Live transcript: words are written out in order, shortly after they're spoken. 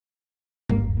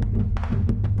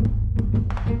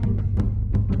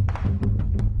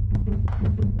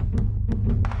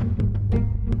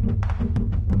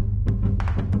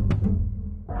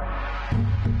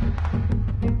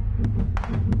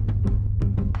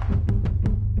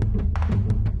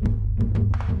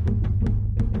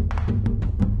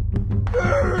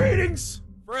Greetings,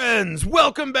 friends.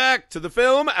 Welcome back to the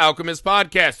Film Alchemist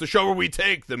Podcast, the show where we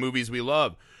take the movies we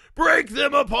love, break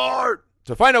them apart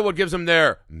to find out what gives them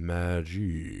their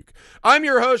magic. I'm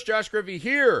your host, Josh Griffey,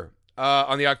 here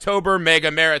on the October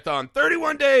Mega Marathon.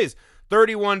 31 days,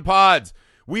 31 pods.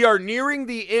 We are nearing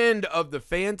the end of the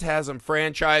Phantasm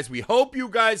franchise. We hope you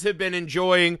guys have been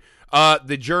enjoying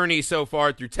the journey so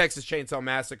far through Texas Chainsaw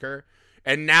Massacre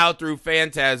and now through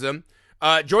Phantasm.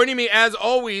 Joining me, as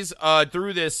always,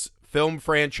 through this film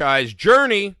franchise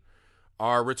journey,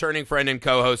 our returning friend and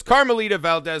co-host, Carmelita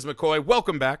Valdez McKoy.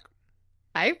 Welcome back.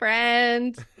 Hi,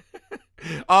 friend.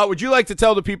 Would you like to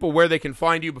tell the people where they can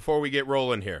find you before we get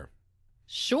rolling here?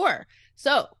 Sure.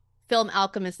 So, Film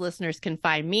Alchemist listeners can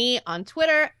find me on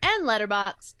Twitter and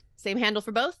Letterboxd. Same handle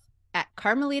for both, at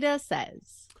Carmelita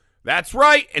Says. That's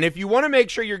right. And if you want to make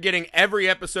sure you're getting every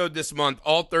episode this month,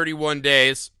 all 31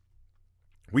 days,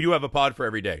 we do have a pod for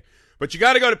every day. But you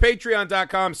got to go to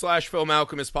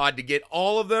patreon.com/filmalchemistpod to get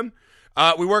all of them.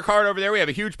 We work hard over there. We have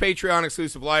a huge Patreon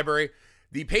exclusive library.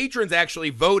 The patrons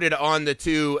actually voted on the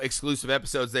 2 exclusive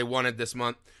episodes they wanted this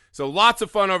month. So lots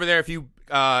of fun over there if you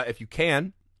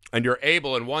can and you're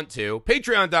able and want to.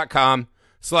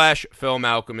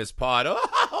 Patreon.com/filmalchemistpod.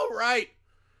 All right.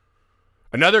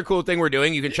 Another cool thing we're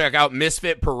doing, you can check out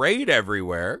Misfit Parade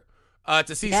everywhere.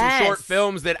 To see some short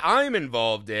films that I'm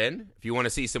involved in. If you want to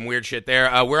see some weird shit there,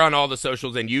 we're on all the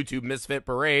socials and YouTube, Misfit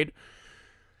Parade.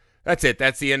 That's it.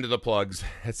 That's the end of the plugs.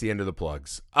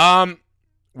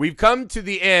 We've come to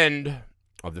the end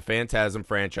of the Phantasm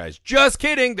franchise. Just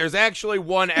kidding. There's actually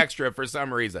one extra for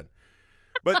some reason.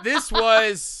 But this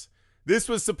was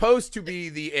supposed to be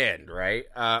the end, right?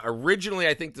 Originally,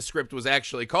 I think the script was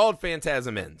actually called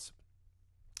Phantasm Ends.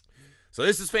 So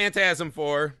this is Phantasm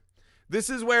 4. This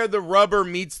is where the rubber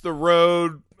meets the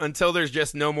road until there's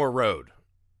just no more road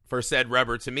for said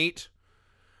rubber to meet.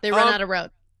 They run out of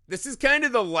road. This is kind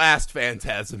of the last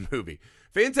Phantasm movie.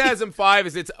 Phantasm 5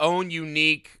 is its own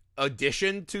unique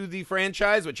addition to the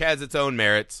franchise, which has its own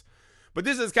merits. But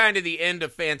this is kind of the end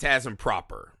of Phantasm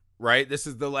proper, right? This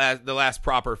is the last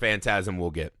proper Phantasm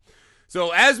we'll get.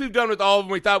 So as we've done with all of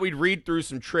them, we thought we'd read through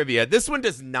some trivia. This one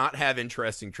does not have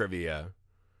interesting trivia.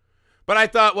 But I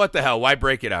thought, what the hell? Why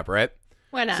break it up, right?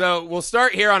 Why not? So we'll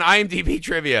start here on IMDb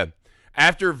trivia.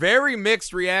 After very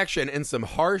mixed reaction and some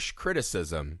harsh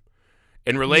criticism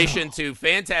in relation to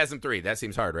Phantasm 3, that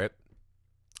seems hard, right?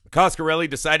 Coscarelli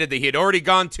decided that he had already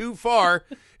gone too far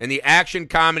in the action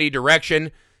comedy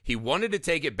direction. He wanted to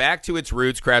take it back to its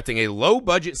roots, crafting a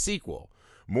low-budget sequel,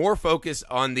 more focused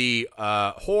on the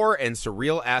horror and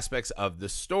surreal aspects of the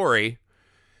story.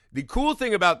 The cool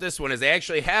thing about this one is they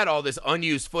actually had all this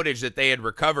unused footage that they had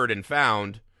recovered and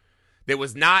found that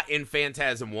was not in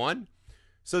Phantasm 1.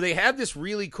 So they have this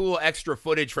really cool extra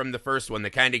footage from the first one that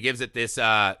kind of gives it this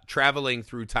traveling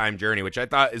through time journey, which I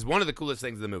thought is one of the coolest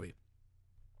things in the movie.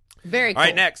 Very cool. All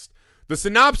right, next. The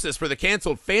synopsis for the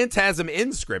canceled Phantasm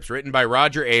Ends scripts written by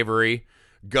Roger Avery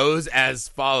goes as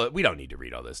follows. We don't need to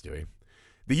read all this, do we?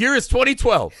 The year is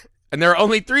 2012, and there are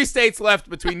only 3 states left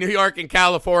between New York and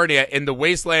California in the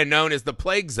wasteland known as the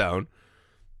Plague Zone.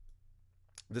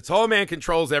 The tall man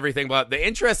controls everything, but the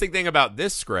interesting thing about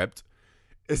this script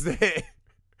is that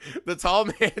the tall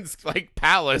man's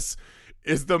palace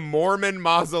is the Mormon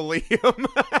mausoleum.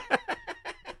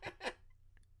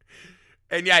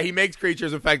 And yeah, he makes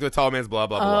creatures infected with tall man's blah,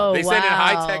 blah, blah. They send in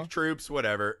high-tech troops,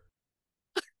 whatever.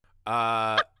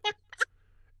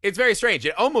 It's very strange.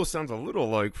 It almost sounds a little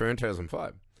like Phantasm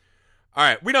 5. All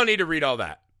right, we don't need to read all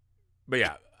that. But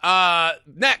yeah.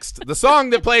 Next, the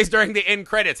song that plays during the end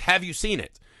credits, Have You Seen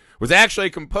It?, was actually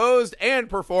composed and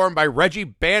performed by Reggie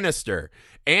Bannister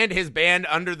and his band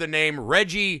under the name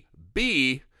Reggie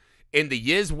B in the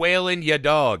Yiz Wailin' Ya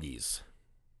Doggies.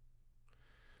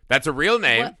 That's a real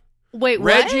name. What? Wait,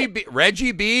 Reggie what?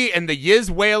 Reggie B and the Yiz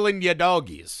Wailin' Ya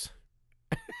Doggies.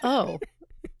 Oh.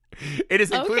 It is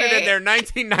included in their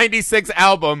 1996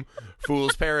 album,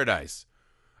 Fool's Paradise.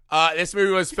 This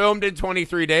movie was filmed in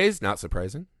 23 days, not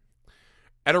surprising.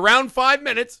 At around 5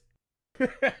 minutes,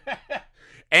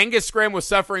 Angus Scrimm was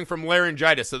suffering from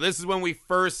laryngitis. So this is when we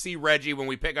first see Reggie, when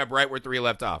we pick up right where 3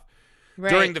 left off. Right.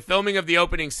 During the filming of the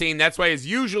opening scene, that's why his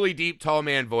usually deep, tall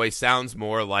man voice sounds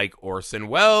more like Orson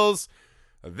Welles.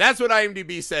 That's what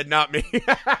IMDb said, not me.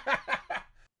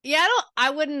 Yeah,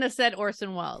 I wouldn't have said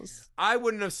Orson Welles. I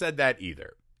wouldn't have said that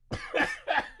either.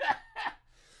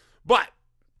 But,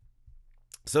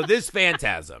 so this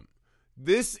Phantasm,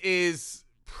 this is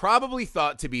probably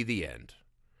thought to be the end,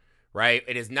 right?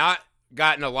 It has not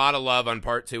gotten a lot of love on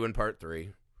part 2 and part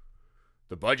 3.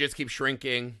 The budgets keep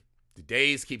shrinking. The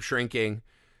days keep shrinking.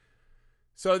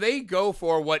 So they go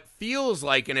for what feels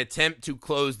like an attempt to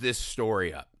close this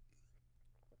story up.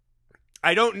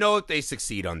 I don't know if they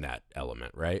succeed on that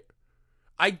element, right?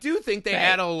 I do think they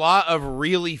add a lot of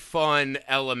really fun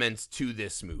elements to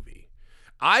this movie.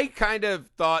 I kind of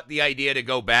thought the idea to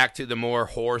go back to the more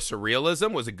horror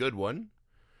surrealism was a good one,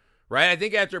 right? I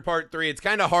think after part 3, it's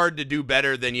kind of hard to do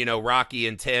better than, you know, Rocky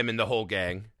and Tim and the whole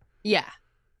gang. Yeah.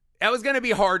 That was going to be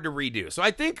hard to redo. So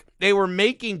I think they were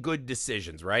making good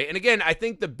decisions, right? And again, I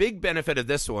think the big benefit of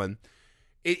this one,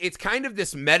 it's kind of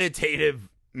this meditative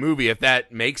movie, if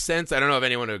that makes sense. I don't know if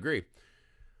anyone would agree.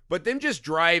 But them just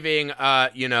driving,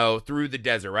 you know, through the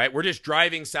desert, right? We're just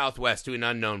driving southwest to an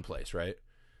unknown place, right?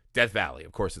 Death Valley.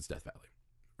 Of course it's Death Valley.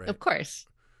 Right? Of course.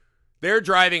 They're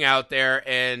driving out there,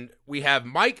 and we have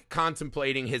Mike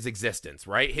contemplating his existence,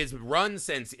 right? His run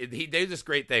since he did this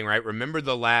great thing, right? Remember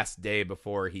the last day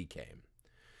before he came.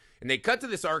 And they cut to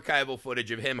this archival footage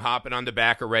of him hopping on the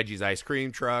back of Reggie's ice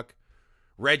cream truck.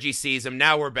 Reggie sees him.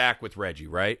 Now we're back with Reggie,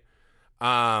 right?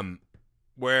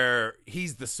 Where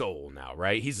he's the soul now,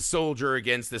 right? He's a soldier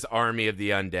against this army of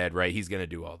the undead, right? He's going to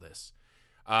do all this.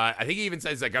 I think he even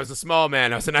says, like, I was a small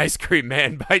man. I was an ice cream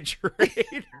man by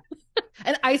trade.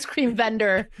 An ice cream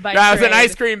vendor by trade. I was an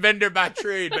ice cream vendor by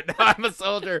trade, but now I'm a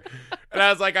soldier. And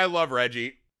I was like, I love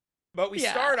Reggie. But we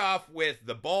start off with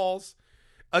the balls.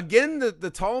 Again, the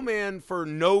tall man, for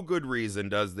no good reason,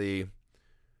 does the,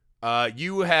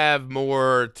 you have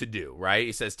more to do, right?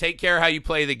 He says, take care how you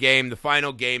play the game. The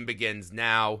final game begins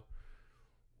now.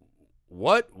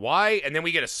 What? Why? And then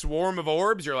we get a swarm of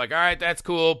orbs. You're like, all right, that's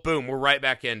cool. Boom, we're right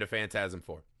back into Phantasm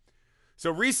 4. So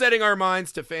resetting our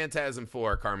minds to Phantasm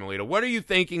 4, Carmelita, what are you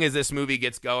thinking as this movie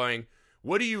gets going?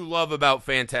 What do you love about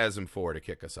Phantasm 4 to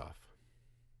kick us off?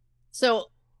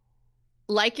 So,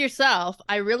 like yourself,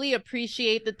 I really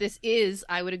appreciate that this is,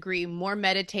 I would agree, more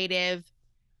meditative.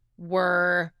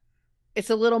 It's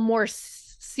a little more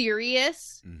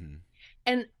serious. Mm-hmm.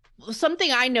 And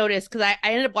something I noticed, because I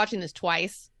ended up watching this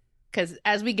twice, because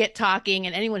as we get talking,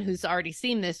 and anyone who's already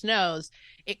seen this knows,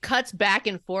 it cuts back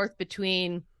and forth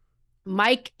between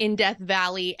Mike in Death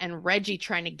Valley and Reggie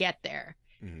trying to get there.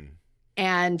 Mm-hmm.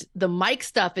 And the Mike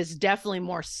stuff is definitely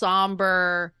more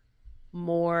somber,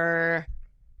 more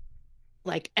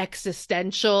like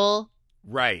existential.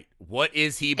 Right. What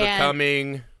is he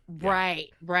becoming? Right.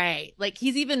 Like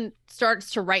he's even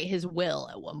starts to write his will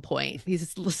at one point.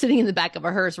 He's sitting in the back of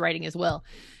a hearse writing his will.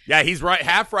 Yeah, he's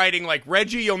half writing like,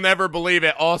 Reggie, you'll never believe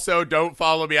it. Also, don't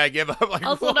follow me. I give up. Like,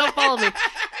 also, what? Don't follow me.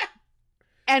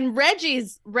 And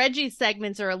Reggie's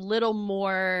segments are a little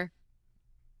more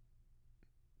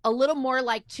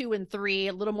like 2 and 3,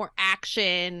 a little more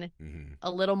action,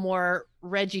 a little more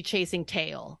Reggie chasing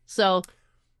tail. So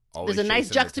always there's a nice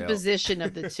juxtaposition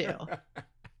of the two.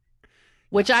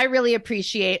 Which I really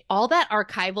appreciate. All that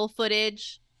archival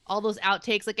footage, all those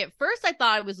outtakes. Like at first I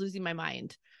thought I was losing my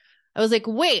mind. I was like,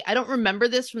 wait, I don't remember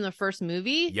this from the first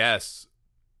movie. Yes.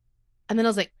 And then I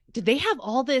was like, did they have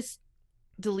all this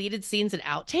deleted scenes and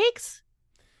outtakes?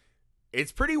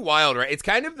 It's pretty wild, right? It's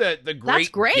kind of the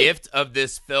great gift of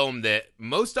this film that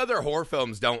most other horror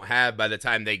films don't have by the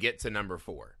time they get to number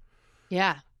 4.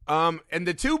 Yeah. And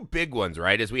the two big ones,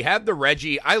 right, is we have the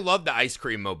Reggie. I love the ice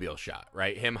cream mobile shot,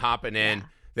 right? Him hopping in. Yeah.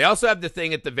 They also have the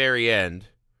thing at the very end,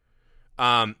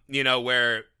 you know,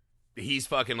 where he's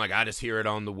fucking like, I just hear it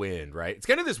on the wind, right? It's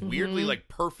kind of this weirdly like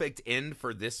perfect end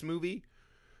for this movie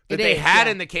that they had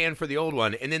in the can for the old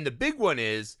one. And then the big one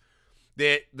is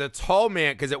that the tall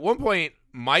man, because at one point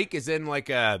Mike is in like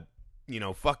a, you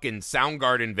know, fucking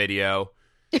Soundgarden video.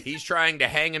 He's trying to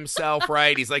hang himself,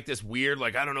 right? He's like this weird,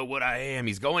 like, I don't know what I am.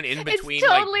 He's going in between. It's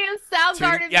totally a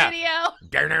Soundgarden video.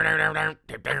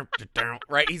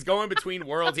 Right? He's going between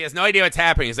worlds. He has no idea what's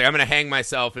happening. He's like, I'm going to hang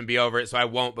myself and be over it so I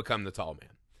won't become the tall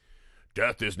man.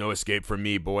 Death is no escape from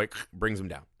me, boy. Brings him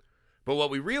down. But what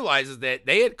we realize is that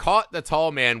they had caught the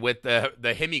tall man with the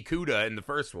Himikuda in the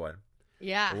first one.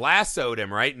 Yeah. Lassoed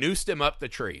him, right? Noosed him up the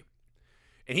tree.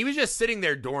 And he was just sitting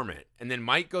there dormant. And then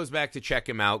Mike goes back to check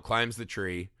him out, climbs the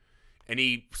tree, and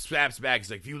he snaps back.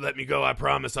 He's like, if you let me go, I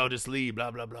promise I'll just leave,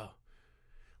 blah, blah, blah.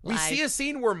 We see a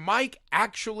scene where Mike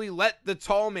actually let the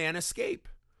tall man escape.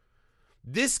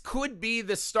 This could be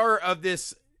the start of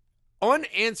this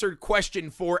unanswered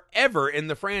question forever in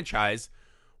the franchise.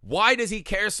 Why does he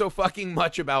care so fucking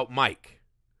much about Mike?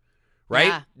 Right?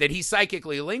 Yeah. Did he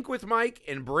psychically link with Mike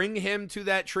and bring him to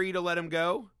that tree to let him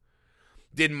go?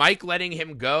 Did Mike letting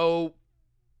him go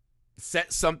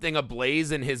set something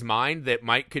ablaze in his mind that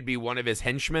Mike could be one of his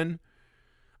henchmen?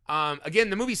 Again,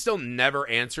 the movie still never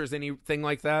answers anything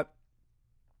like that.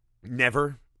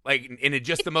 Never. Like, and it's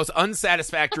just the most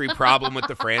unsatisfactory problem with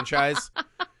the franchise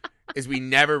is we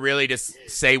never really just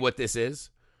say what this is.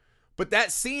 But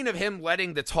that scene of him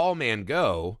letting the tall man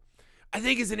go, I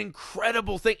think is an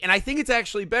incredible thing. And I think it's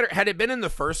actually better. Had it been in the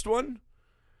first one,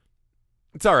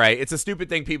 it's all right. It's a stupid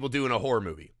thing people do in a horror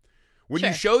movie. When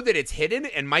you show that it's hidden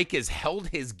and Mike has held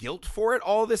his guilt for it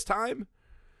all this time,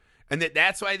 and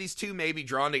that's why these two may be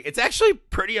drawn to, it's actually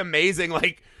pretty amazing,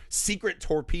 like, secret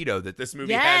torpedo that this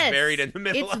movie has buried in the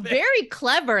middle of it. It's very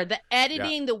clever. The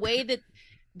editing, the way that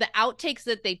the outtakes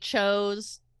that they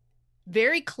chose,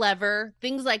 very clever.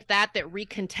 Things like that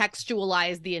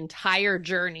recontextualize the entire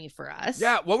journey for us.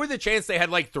 Yeah, what were the chances they had,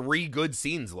 like, 3 good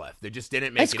scenes left that just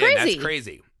didn't make it in? That's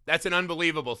crazy. That's an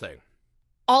unbelievable thing.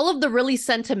 All of the really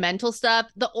sentimental stuff,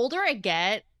 the older I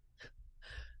get,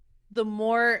 the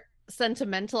more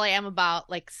sentimental I am about,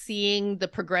 like, seeing the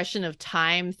progression of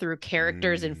time through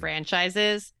characters and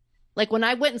franchises. Like, when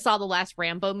I went and saw the last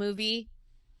Rambo movie,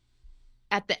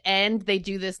 at the end they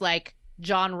do this, like,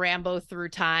 John Rambo through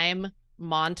time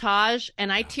montage,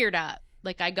 and I teared up.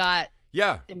 Like, I got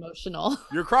emotional.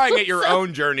 You're crying at your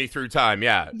own journey through time.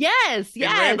 Yes. And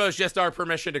Rambo's just our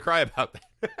permission to cry about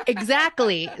that.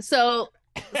 Exactly. So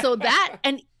that,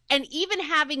 and even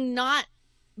having not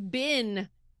been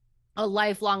a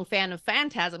lifelong fan of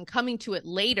Phantasm, coming to it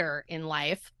later in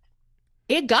life,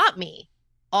 it got me.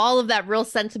 All of that real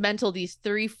sentimental, these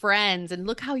 3 friends, and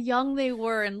look how young they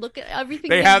were, and look at everything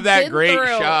they have that great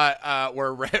shot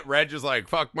where Reg is like,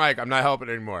 fuck Mike, I'm not helping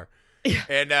anymore.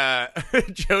 And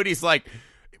Jody's like,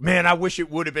 man, I wish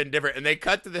it would have been different. And they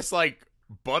cut to this, like,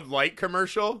 Bud Light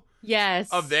commercial. Yes.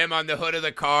 Of them on the hood of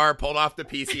the car, pulled off the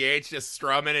PCH, just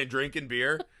strumming and drinking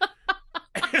beer.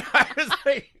 And I was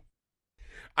like,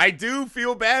 I do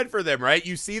feel bad for them, right?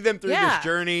 You see them through this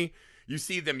journey. You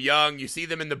see them young. You see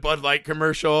them in the Bud Light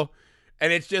commercial.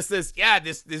 And it's just this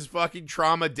fucking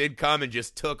trauma did come and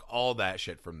just took all that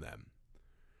shit from them.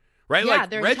 Right? Yeah,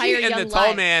 like, Reggie and the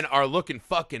tall man are looking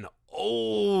fucking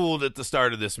old at the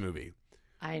start of this movie.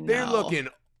 I know. They're looking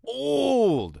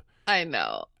old. I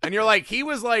know. And you're like, he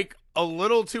was like a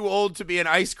little too old to be an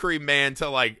ice cream man to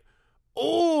like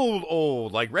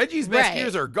old. Like, Reggie's best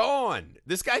years are gone.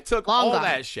 This guy took all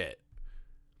that shit.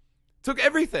 Took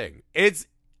everything.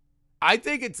 I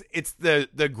think it's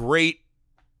the great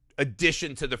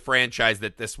addition to the franchise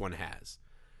that this one has.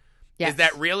 Yes. Is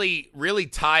that really, really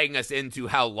tying us into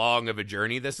how long of a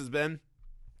journey this has been?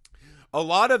 A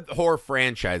lot of horror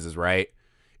franchises, right?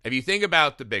 If you think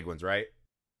about the big ones, right?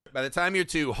 By the time you're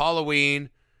to Halloween,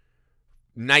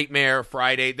 Nightmare,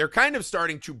 Friday, they're kind of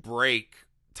starting to break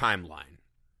timeline.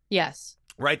 Yes.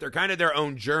 Right? They're kind of their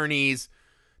own journeys.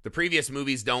 The previous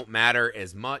movies don't matter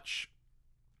as much.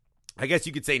 I guess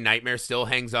you could say Nightmare still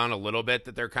hangs on a little bit,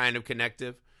 that they're kind of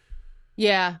connective.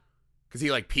 Yeah. Because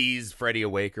he, like, pees Freddy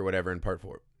awake or whatever in part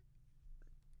 4.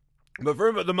 But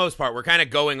for the most part, we're kind of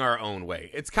going our own way.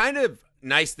 It's kind of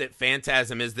nice that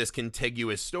Phantasm is this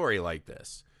contiguous story like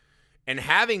this. And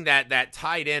having that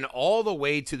tied in all the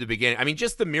way to the beginning. I mean,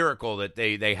 just the miracle that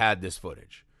they had this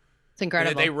footage. It's incredible.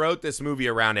 And that they wrote this movie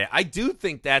around it. I do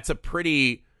think that's a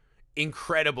pretty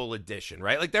incredible addition,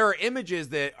 right? Like, there are images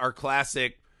that are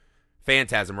classic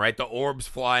Phantasm, right? The orbs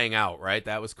flying out, right?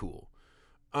 That was cool.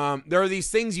 There are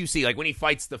these things you see, like when he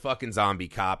fights the fucking zombie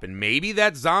cop, and maybe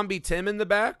that's zombie Tim in the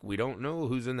back. We don't know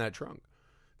who's in that trunk.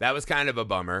 That was kind of a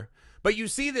bummer. But you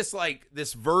see this, like,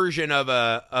 this version of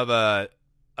a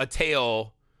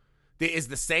tale that is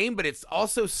the same, but it's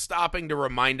also stopping to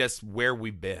remind us where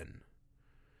we've been.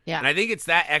 Yeah. And I think it's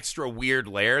that extra weird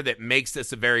layer that makes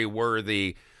this a very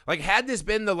worthy, like, had this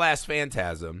been the last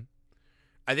Phantasm,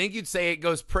 I think you'd say it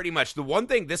goes pretty much. The one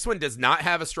thing, this one does not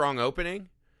have a strong opening.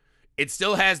 It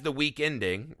still has the weak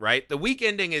ending, right? The weak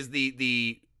ending is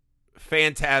the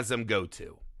Phantasm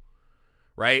go-to,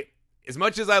 right? As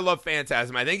much as I love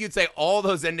Phantasm, I think you'd say all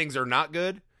those endings are not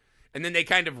good, and then they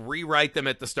kind of rewrite them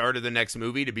at the start of the next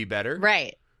movie to be better.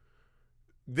 Right.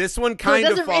 This one kind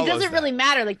of follows it doesn't really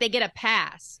matter. Like, they get a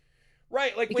pass.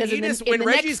 Right, like when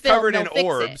Reggie's covered in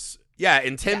orbs,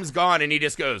 and Tim's gone, and he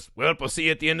just goes, well, we'll see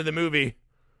you at the end of the movie.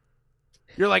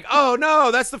 You're like, oh, no,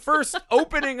 that's the first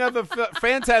opening of a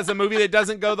Phantasm movie that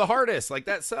doesn't go the hardest. Like,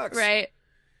 that sucks. Right.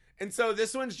 And so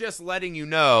this one's just letting you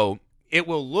know it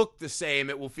will look the same.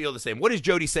 It will feel the same. What does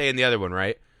Jody say in the other one,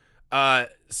 right?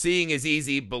 Seeing is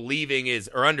easy, believing is,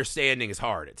 or understanding is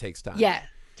hard. It takes time. Yeah,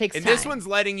 takes time. And this one's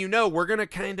letting you know we're going to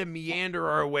kind of meander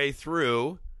our way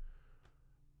through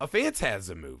a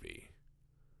Phantasm movie.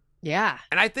 Yeah.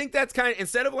 And I think that's kind of,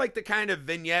 instead of like the kind of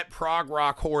vignette prog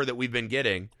rock horror that we've been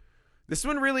getting, this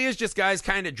one really is just guys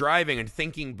kind of driving and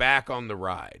thinking back on the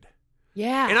ride.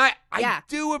 Yeah. And I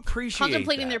do appreciate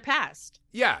contemplating that. their past.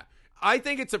 Yeah. I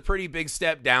think it's a pretty big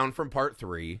step down from part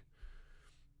 3.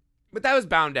 But that was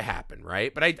bound to happen,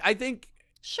 right? But I think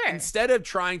Sure. instead of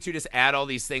trying to just add all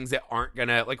these things that aren't going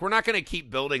to, like, we're not going to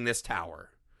keep building this tower,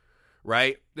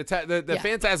 right? The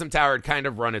Phantasm Tower had kind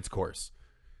of run its course.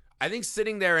 I think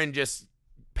sitting there and just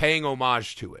paying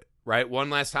homage to it, right, one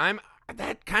last time,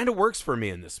 that kind of works for me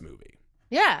in this movie.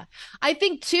 Yeah. I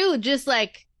think, too, just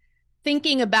like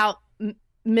thinking about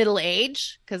middle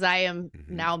age, because I am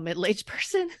now a middle-aged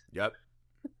person. Yep.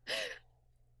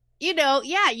 You know,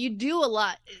 yeah, you do a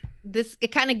lot.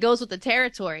 It kind of goes with the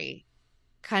territory,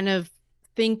 kind of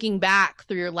thinking back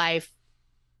through your life,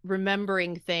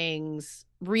 remembering things,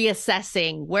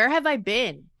 reassessing. Where have I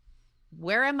been?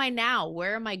 Where am I now?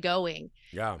 Where am I going?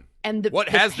 Yeah. And what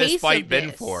has this fight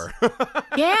been for?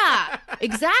 Yeah,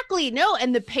 exactly. No,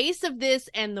 and the pace of this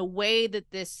and the way that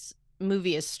this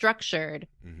movie is structured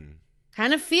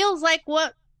kind of feels like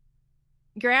what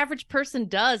your average person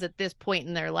does at this point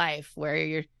in their life, where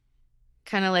you're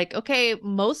kind of like, okay,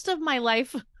 most of my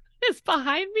life is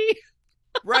behind me.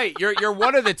 Right. You're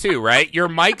one of the two, right? You're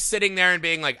Mike sitting there and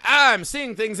being like, I'm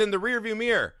seeing things in the rearview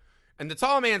mirror. And the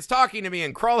tall man's talking to me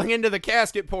and crawling into the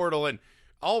casket portal and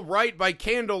I'll write by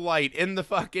candlelight in the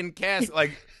fucking casket.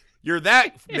 Like, you're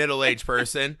that middle-aged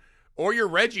person. Or you're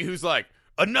Reggie, who's like,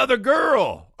 another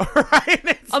girl.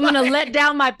 Right? I'm going to let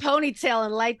down my ponytail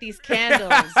and light these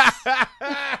candles.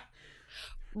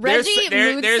 Reggie,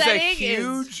 there's a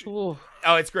huge... Oh,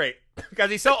 it's great.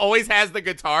 Because he still always has the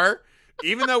guitar,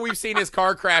 even though we've seen his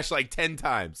car crash like 10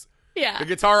 times. Yeah. The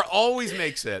guitar always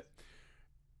makes it.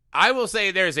 I will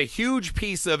say there's a huge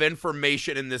piece of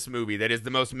information in this movie that is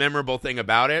the most memorable thing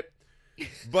about it.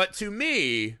 But to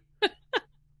me,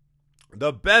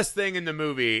 the best thing in the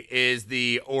movie is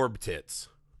the orb tits.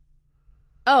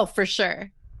 Oh, for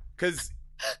sure. Because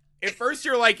at first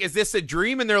you're like, is this a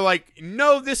dream? And they're like,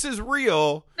 no, this is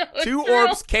real. No, Two real.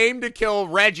 orbs came to kill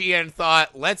Reggie and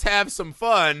thought, let's have some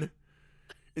fun.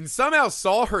 And somehow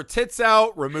saw her tits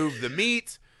out, removed the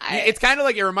meat. It's kind of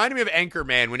like, it reminded me of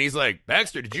Anchorman when he's like,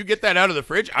 Baxter, did you get that out of the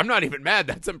fridge? I'm not even mad.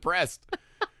 That's impressed.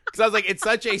 Because I was like, it's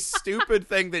such a stupid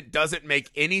thing that doesn't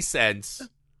make any sense.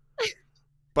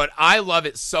 But I love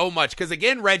it so much. Because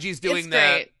again, Reggie's doing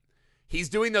he's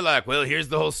doing the like, well, here's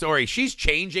the whole story. She's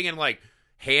changing and like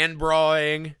hand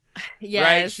brawling.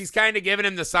 Yes. Right? She's kind of giving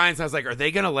him the signs. I was like, are they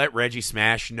going to let Reggie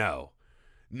smash? No.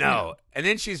 And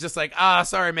then she's just like,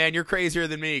 sorry, man, you're crazier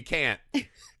than me. Can't.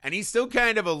 And he's still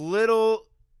kind of a little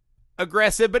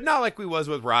aggressive, but not like we was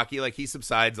with Rocky. Like, he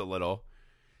subsides a little.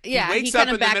 Yeah, he wakes up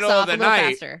in the middle of the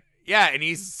night. Faster. Yeah, and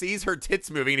he sees her tits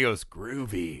moving, and he goes,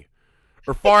 groovy.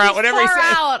 Or far out, whatever he says.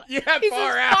 Out. Yeah, he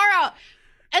far says out. Far out.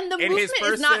 And the movement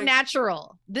is not thing,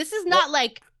 natural. This is not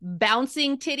like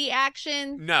bouncing titty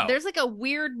action. No. There's like a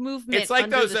weird movement. It's like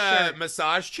under those the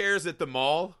massage chairs at the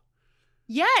mall.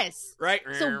 Yes. Right?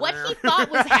 So what he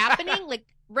thought was happening, like,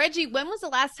 Reggie, when was the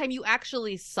last time you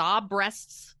actually saw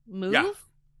breasts move?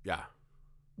 Yeah.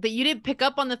 That you didn't pick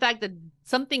up on the fact that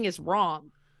something is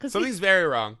wrong. Something's very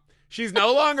wrong. She's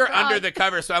no longer under the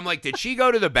cover, so I'm like, did she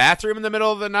go to the bathroom in the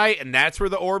middle of the night, and that's where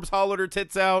the orbs hollowed her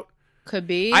tits out? Could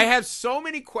be. I have so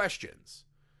many questions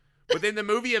within the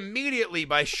movie immediately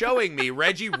by showing me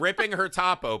Reggie ripping her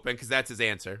top open, because that's his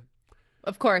answer.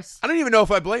 Of course. I don't even know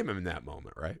if I blame him in that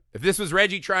moment, right? If this was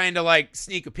Reggie trying to, like,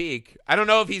 sneak a peek, I don't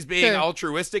know if he's being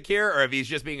altruistic here or if he's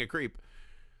just being a creep.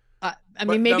 I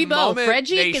mean, maybe both.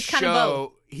 Reggie is kind of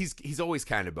both. He's always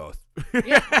kind of both.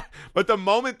 Yeah. But the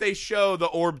moment they show the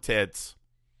orb tits,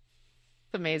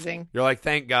 it's amazing. You're like,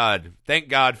 thank God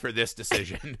for this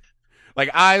decision. Like,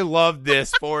 I love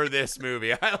this for this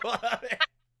movie. I love it.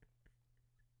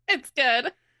 It's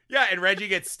good. Yeah, and Reggie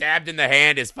gets stabbed in the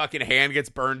hand. His fucking hand gets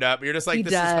burned up. You're just like,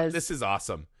 this is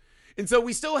awesome. And so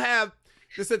we still have,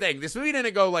 this is the thing, this movie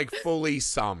didn't go like fully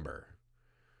somber,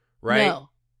 right? No.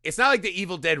 It's not like the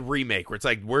Evil Dead remake where it's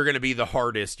like, we're going to be the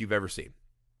hardest you've ever seen.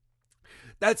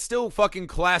 That's still fucking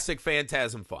classic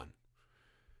Phantasm fun.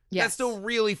 Yes. That's still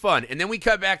really fun. And then we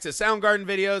cut back to Soundgarden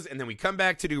videos, and then we come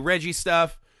back to do Reggie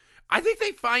stuff. I think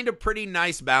they find a pretty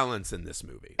nice balance in this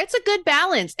movie. It's a good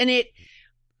balance. And it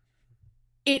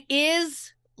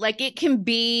is, like, it can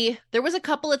be, there was a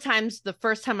couple of times the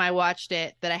first time I watched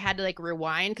it that I had to, like,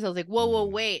 rewind because I was like, whoa,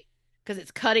 wait. Because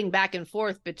it's cutting back and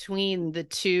forth between the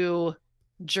two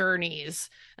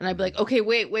journeys. And I'd be like, okay,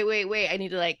 wait. I need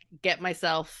to, like, get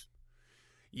myself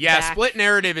back. Split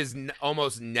narrative is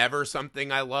almost never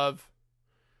something I love.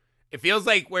 It feels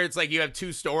like where it's like you have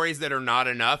two stories that are not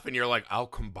enough and you're like, I'll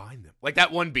combine them. Like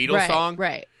that one Beatles song.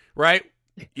 Right?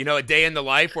 You know, A Day in the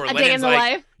Life where Lennon's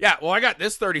like, yeah, well, I got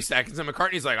this 30 seconds. And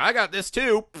McCartney's like, I got this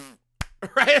too.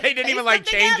 Right? They didn't even like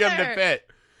change them to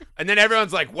fit. And then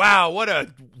everyone's like, wow, what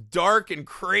a dark and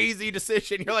crazy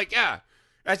decision. You're like, yeah,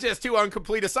 That's just 2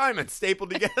 incomplete assignments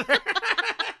stapled together.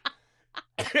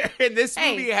 And this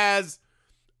movie has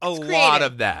a lot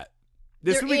of that.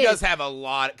 This movie does have a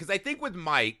lot. Because I think with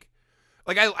Mike,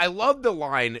 like, I love the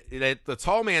line that the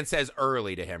tall man says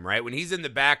early to him, right? When he's in the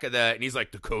back of and he's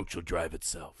like, the coach will drive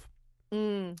itself.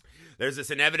 There's this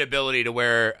inevitability to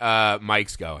where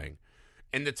Mike's going.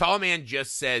 And the tall man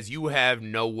just says, you have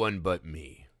no one but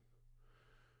me.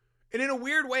 And in a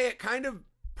weird way, it kind of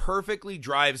perfectly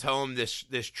drives home this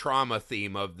trauma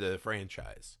theme of the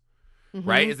franchise.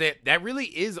 Right? Is that really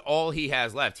is all he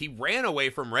has left. He ran away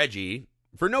from Reggie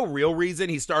for no real reason.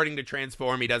 He's starting to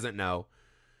transform. He doesn't know.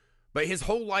 But his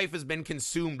whole life has been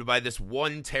consumed by this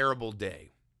one terrible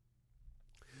day.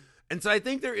 And so I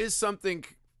think there is something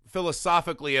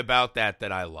philosophically about that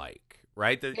I like,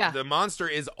 right? The monster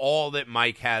is all that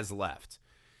Mike has left.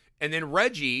 And then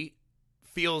Reggie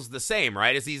feels the same,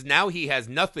 right? As he has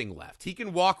nothing left. He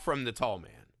can walk from the tall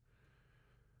man.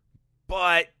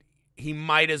 But he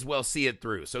might as well see it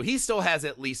through. So he still has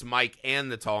at least Mike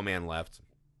and the tall man left.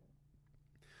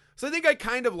 So I think I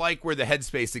kind of like where the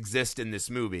headspace exists in this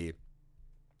movie.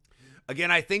 Again,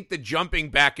 I think the jumping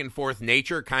back and forth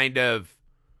nature kind of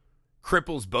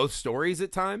cripples both stories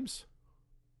at times.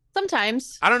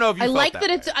 Sometimes. I don't know if you I felt like that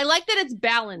that way. I like that it's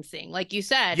balancing, like you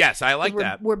said. Yes, I like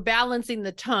that. We're balancing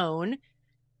the tone,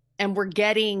 and we're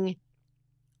getting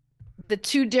the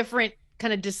 2 different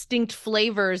kind of distinct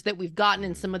flavors that we've gotten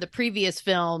in some of the previous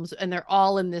films, and they're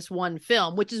all in this one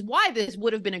film, which is why this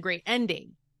would have been a great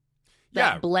ending.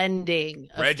 That blending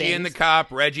of Reggie things. and the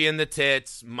cop, Reggie and the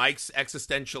tits, Mike's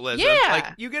existentialism. Yeah. Like,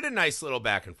 you get a nice little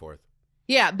back and forth.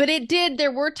 Yeah, but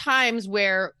there were times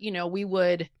where,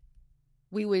 we're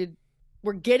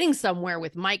getting somewhere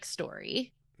with Mike's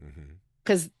story.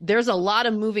 Because there's a lot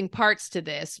of moving parts to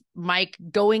this. Mike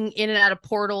going in and out of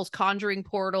portals, conjuring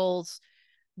portals,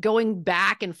 going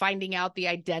back and finding out the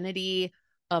identity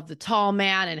of the tall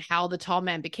man and how the tall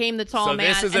man became the tall man.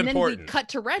 This is and important. Then we cut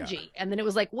to Reggie. And then it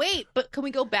was like, wait, but can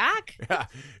we go back? Yeah.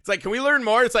 It's like, can we learn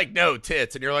more? It's like, no,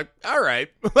 tits. And you're like, all right.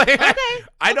 Like, Okay.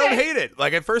 I don't hate it.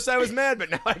 Like, at first I was mad, but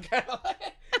now I kind of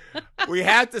like it. We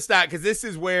have to stop because this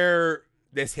is where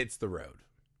this hits the road.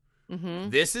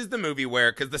 This is the movie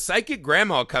where, because the psychic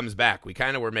grandma comes back. We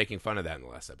kind of were making fun of that in the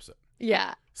last episode.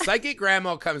 Yeah. Psychic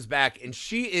grandma comes back, and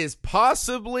she is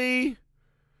possibly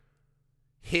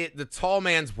hit the tall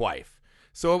man's wife.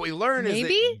 So what we learn is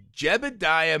that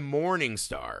Jebediah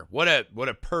Morningstar. What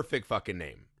a perfect fucking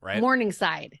name, right?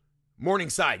 Morningside,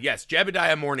 yes.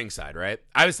 Jebediah Morningside, right?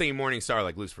 I was thinking Morningstar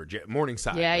like Lucifer.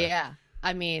 Morningside. Yeah, right? yeah.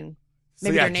 I mean, so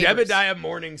maybe yeah, they're neighbors. Jebediah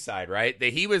Morningside, right?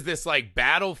 That he was this like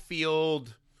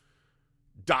battlefield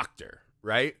doctor,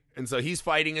 right? And so he's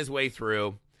fighting his way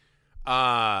through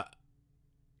the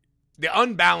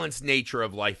unbalanced nature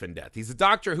of life and death. He's a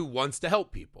doctor who wants to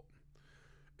help people.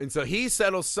 And so he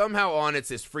settles somehow on it's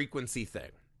this frequency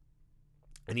thing.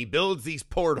 And he builds these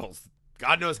portals.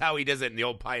 God knows how he does it in the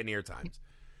old pioneer times.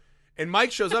 And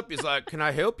Mike shows up. He's like, can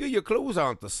I help you? Your clothes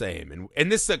aren't the same.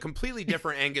 And this is a completely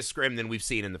different Angus Scrimm than we've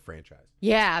seen in the franchise.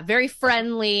 Yeah, very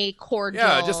friendly, cordial.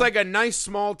 Yeah, just like a nice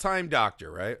small-time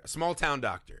doctor, right? A small-town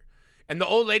doctor. And the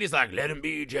old lady's like, let him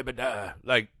be, Jebediah.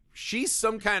 Like, she's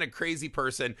some kind of crazy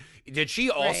person. Did she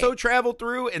also travel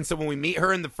through? And so when we meet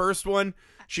her in the first one,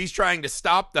 she's trying to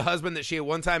stop the husband that she at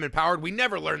one time empowered. We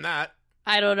never learned that.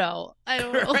 I don't know.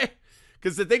 Right?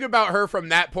 Because the thing about her from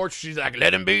that porch, she's like,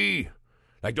 let him be.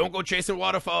 Like, don't go chasing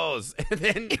waterfalls. And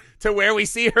then to where we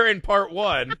see her in part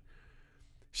 1,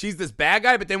 she's this bad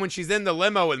guy, but then when she's in the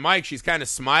limo with Mike, she's kind of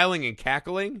smiling and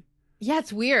cackling. Yeah,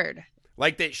 it's weird.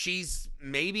 Like that she's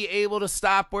maybe able to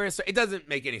stop where it doesn't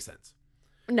make any sense.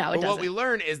 No, it doesn't. What we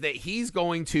learn is that he's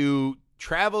going to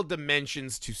travel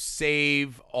dimensions to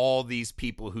save all these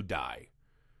people who die.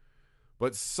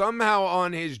 But somehow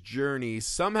on his journey,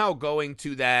 somehow going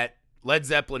to that Led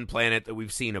Zeppelin planet that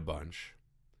we've seen a bunch,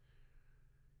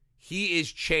 he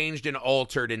is changed and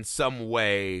altered in some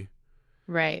way.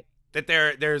 Right. That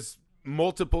there's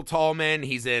multiple tall men.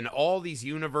 He's in all these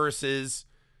universes.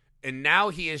 And now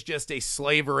he is just a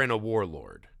slaver and a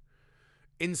warlord.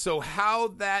 And so how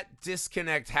that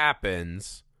disconnect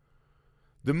happens,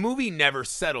 the movie never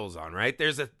settles on, right?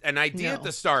 There's an idea at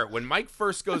the start when Mike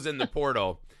first goes in the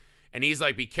portal and he's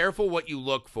like, be careful what you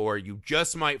look for. You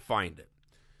just might find it.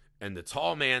 And the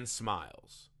tall man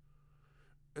smiles.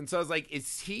 And so I was like,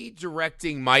 is he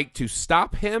directing Mike to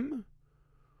stop him?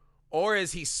 Or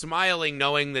is he smiling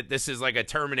knowing that this is like a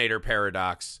Terminator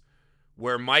paradox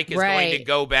where Mike is going to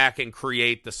go back and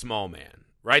create the small man,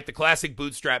 right? The classic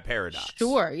bootstrap paradox.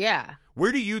 Sure, yeah.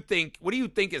 What do you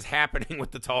think is happening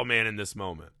with the tall man in this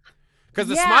moment? Because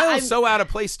the smile is so out of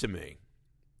place to me.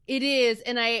 It is,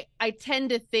 and I tend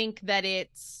to think that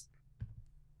it's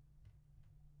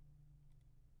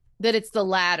the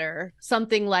latter,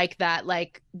 something like that.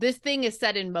 Like, this thing is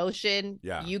set in motion.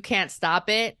 Yeah. You can't stop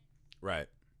it. Right.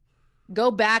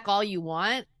 Go back all you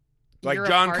want. Like You're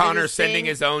John Connor sending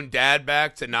his own dad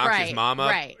back to knock his mom up.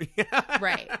 Right.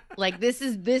 Right. Like, this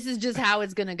is just how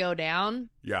it's going to go down.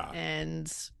 Yeah.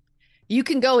 And you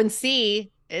can go and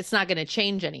see it's not going to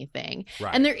change anything.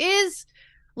 Right. And there is,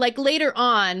 like, later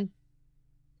on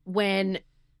when,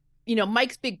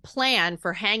 Mike's big plan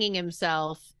for hanging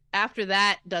himself, after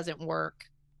that doesn't work,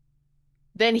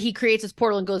 then he creates this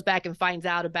portal and goes back and finds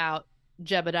out about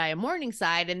Jebediah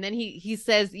Morningside. And then he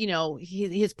says,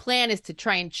 his plan is to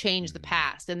try and change the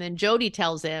past. And then Jody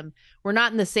tells him, we're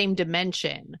not in the same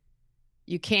dimension.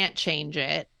 You can't change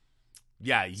it.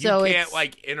 Yeah, you can't,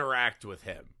 like, interact with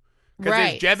him. Because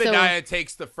right. if Jebediah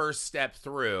takes the first step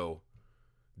through,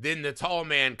 then the tall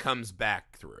man comes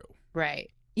back through.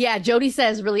 Right. Yeah, Jody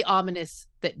says really ominous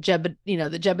that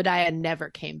Jebediah never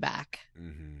came back.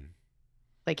 Mm-hmm.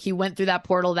 Like, he went through that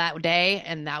portal that day,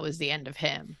 and that was the end of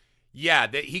him. Yeah,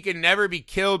 that he can never be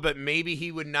killed, but maybe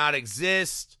he would not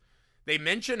exist. They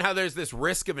mention how there's this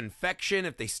risk of infection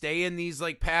if they stay in these,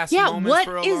 like, past moments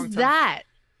for a long time. What is that?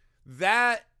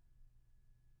 That,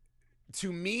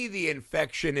 to me, the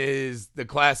infection is the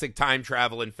classic time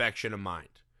travel infection of mind.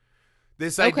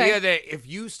 This idea that if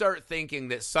you start thinking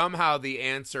that somehow the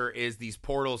answer is these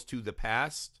portals to the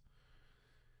past,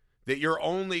 that you're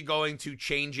only going to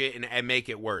change it and make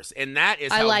it worse. And that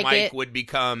is how Mike would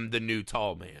become the new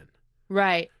tall man.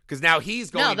 Right. Because now he's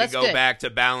going to go back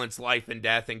to balance life and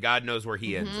death, and God knows where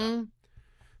he ends up.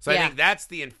 So I think that's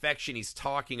the infection he's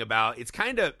talking about. It's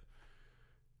kind of,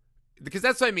 because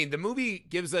that's what I mean. The movie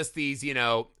gives us these,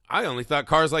 I only thought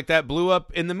cars like that blew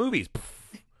up in the movies.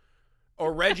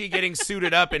 Or Reggie getting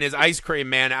suited up in his ice cream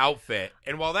man outfit.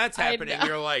 And while that's happening,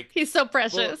 you're like, he's so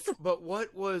precious. But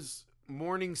what was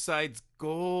Morningside's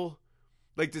goal?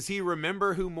 Like, does he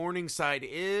remember who Morningside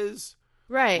is?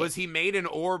 Right. Was he made an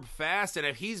orb fast? And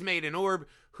if he's made an orb,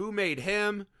 who made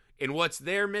him? And what's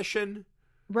their mission?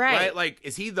 Right. Like,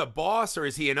 is he the boss or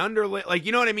is he an underling? Like,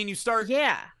 you know what I mean? You start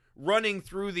running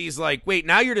through these, like, wait,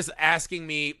 now you're just asking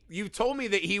me. You told me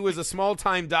that he was a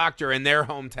small-time doctor in their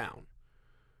hometown.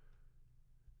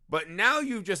 But now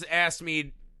you've just asked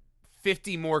me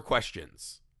 50 more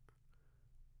questions.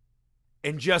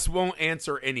 And just won't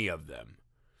answer any of them.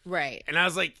 Right. And I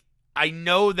was like, I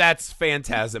know that's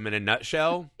Phantasm in a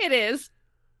nutshell. It is.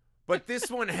 But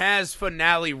this one has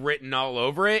finale written all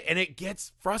over it, and it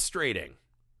gets frustrating.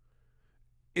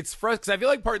 It's frustrating because I feel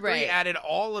like part 3 added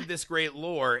all of this great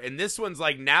lore, and this one's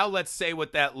like, now let's say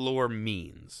what that lore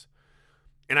means.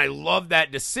 And I love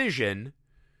that decision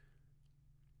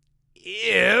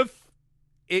if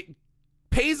it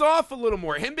pays off a little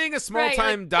more. Him being a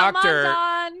small-time doctor.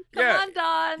 Come on,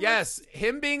 Don. Yes,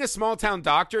 him being a small-town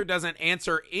doctor doesn't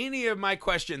answer any of my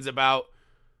questions about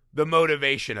the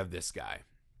motivation of this guy.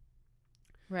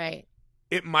 Right.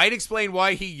 It might explain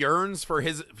why he yearns for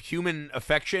his human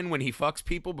affection when he fucks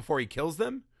people before he kills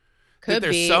them. Could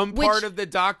there's some part of the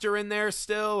doctor in there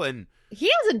still, and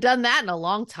he hasn't done that in a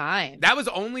long time. That was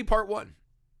only part 1.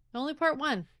 Only part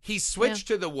 1. He switched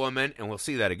to the woman, and we'll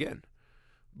see that again.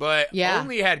 But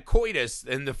only had coitus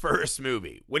in the first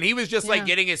movie. When he was just like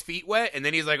getting his feet wet, and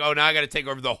then he's like, oh, now I got to take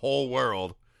over the whole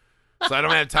world. So I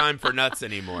don't have time for nuts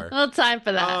anymore. No time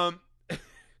for that.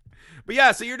 But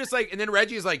yeah, so you're just like, and then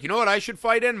Reggie's like, you know what I should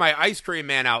fight in? My ice cream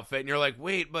man outfit. And you're like,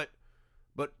 wait, but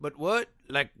what?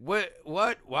 Like, what?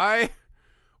 Why?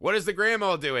 What is the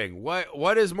grandma doing?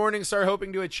 What is Morningstar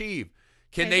hoping to achieve?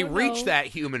 Can they reach that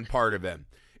human part of him?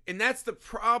 And that's the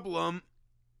problem.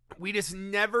 We just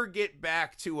never get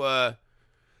back to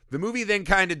the movie then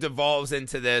kind of devolves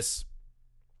into this.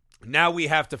 Now we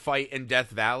have to fight in Death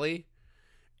Valley.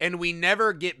 And we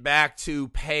never get back to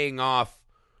paying off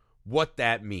what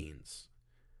that means.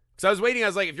 Because I was waiting. I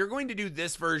was like, if you're going to do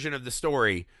this version of the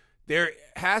story, there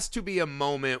has to be a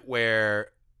moment where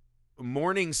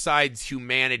Morningside's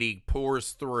humanity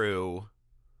pours through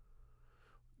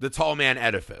the tall man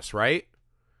edifice, right?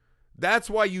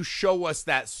 That's why you show us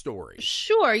that story.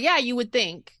 Sure, yeah, you would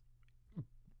think.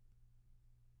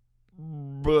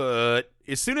 But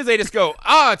as soon as they just go,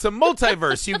 it's a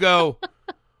multiverse, you go,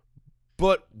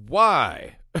 but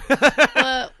why?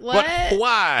 What? But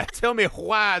why? Tell me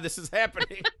why this is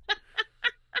happening.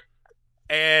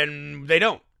 And they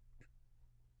don't.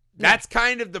 That's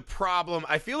kind of the problem.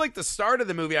 I feel like the start of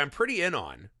the movie I'm pretty in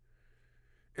on.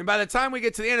 And by the time we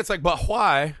get to the end, it's like, but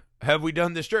why have we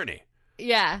done this journey?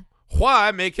 Yeah.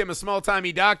 Why make him a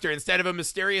small-timey doctor instead of a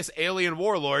mysterious alien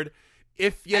warlord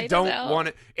if you I don't don't know. want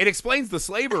it. It explains the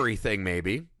slavery thing,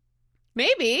 maybe.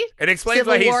 Maybe. It explains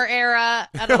Civil why War he's era.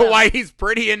 I don't know. why he's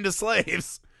pretty into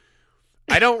slaves.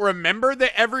 I don't remember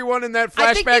that everyone in that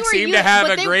I think they flashback were seemed to used- have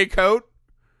but a gray coat.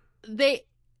 the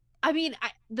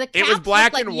caps It was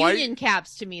black looked like and white. Union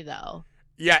caps to me, though.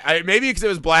 Yeah, maybe because it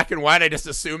was black and white, I just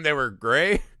assumed they were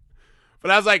gray. But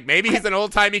I was like, maybe he's an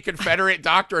old-timey Confederate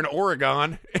doctor in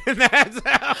Oregon. And that's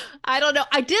how... I don't know.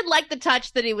 I did like the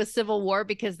touch that it was Civil War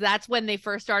because that's when they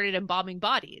first started embalming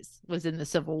bodies. Was in the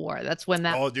Civil War. That's when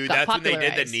that. Oh, dude, got that's when they did the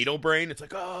popularized. needle brain. It's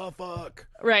like, oh, fuck.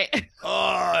 Right.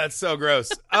 Oh, that's so gross.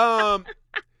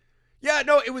 Yeah,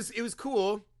 no, it was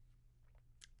cool.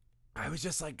 I was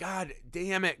just like, God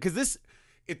damn it. Because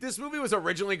if this movie was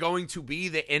originally going to be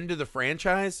the end of the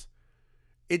franchise,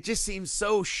 it just seems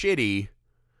so shitty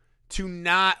to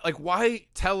not, like, why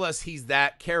tell us he's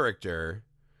that character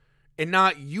and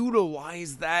not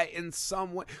utilize that in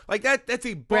some way? Like, that's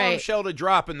a bombshell to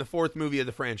drop in the fourth movie of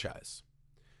the franchise.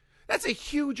 That's a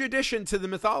huge addition to the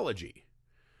mythology.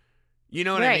 You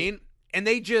know what I mean? And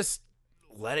they just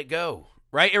let it go,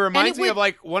 right? It reminds me of,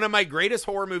 like, one of my greatest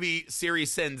horror movie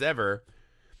series sins ever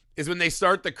is when they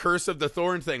start the Curse of the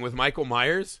Thorn thing with Michael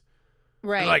Myers.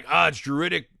 Right. They're like, it's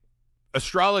druidic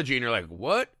astrology. And you're like,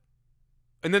 what?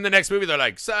 And then the next movie, they're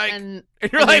like, psych. And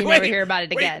you're like, you wait. never hear about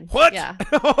it again. What? Yeah.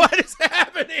 What is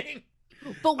happening?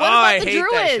 But what about the hate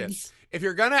that shit. druids? If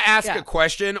you're going to ask a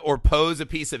question or pose a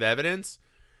piece of evidence,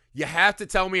 you have to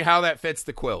tell me how that fits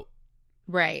the quilt.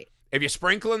 Right. If you're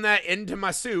sprinkling that into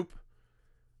my soup,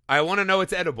 I want to know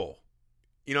it's edible.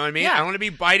 You know what I mean? Yeah. I want to be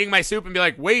biting my soup and be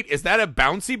like, wait, is that a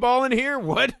bouncy ball in here?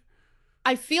 What?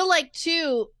 I feel like,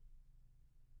 too,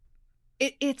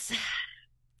 it's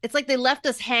like they left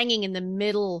us hanging in the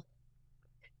middle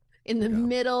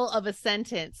of a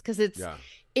sentence because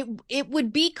it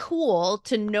would be cool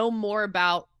to know more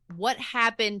about what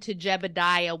happened to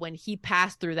Jebediah when he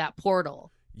passed through that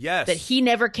portal. Yes. That he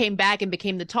never came back and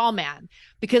became the tall man,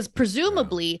 because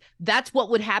presumably that's what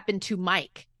would happen to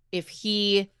Mike if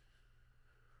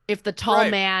the tall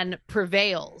man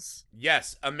prevails.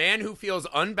 Yes, a man who feels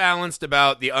unbalanced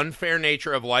about the unfair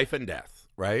nature of life and death,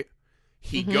 right?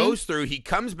 He goes through, he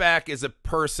comes back as a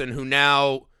person who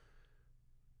now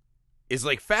is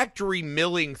like factory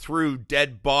milling through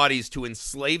dead bodies to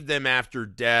enslave them after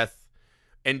death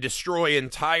and destroy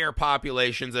entire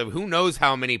populations of who knows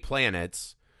how many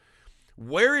planets.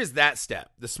 Where is that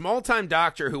step? The small-time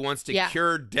doctor who wants to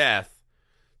cure death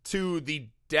to the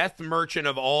death merchant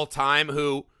of all time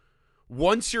who,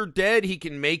 once you're dead, he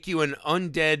can make you an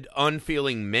undead,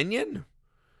 unfeeling minion?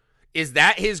 Is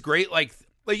that his great, like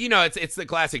you know, it's the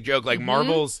classic joke, like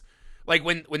Marvel's, like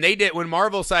when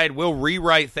Marvel said, we'll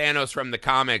rewrite Thanos from the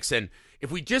comics, and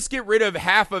if we just get rid of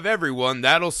half of everyone,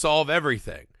 that'll solve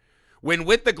everything. When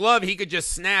with the glove, he could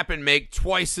just snap and make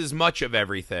twice as much of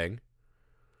everything.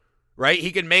 Right?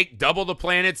 He could make double the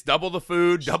planets, double the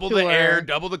food, double the air,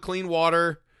 double the clean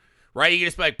water. Right? He could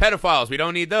just be like, pedophiles, we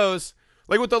don't need those.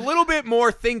 Like, with a little bit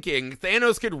more thinking,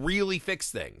 Thanos could really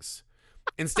fix things.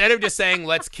 Instead of just saying,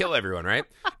 let's kill everyone, right?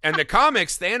 And the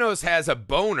comics, Thanos has a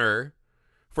boner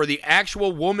for the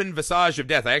actual woman visage of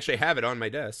death. I actually have it on my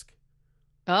desk.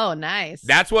 Oh, nice.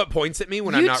 That's what points at me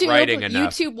when I'm not writing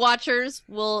enough. YouTube watchers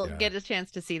will get a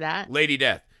chance to see that. Lady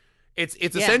Death. It's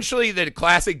essentially the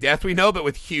classic death we know, but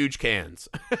with huge cans.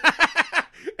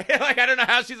 Like, I don't know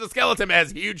how she's a skeleton, but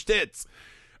has huge tits.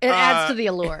 It adds to the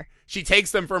allure. She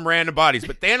takes them from random bodies,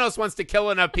 but Thanos wants to kill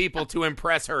enough people to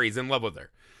impress her. He's in love with her.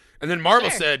 And then Marvel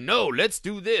said, no, let's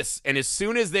do this. And as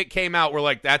soon as it came out, we're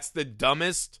like, that's the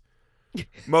dumbest,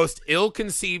 most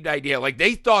ill-conceived idea. Like,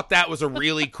 they thought that was a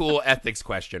really cool ethics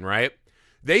question, right?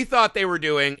 They thought they were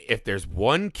doing, if there's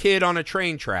one kid on a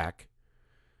train track,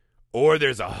 or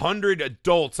there's 100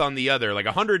 adults on the other, like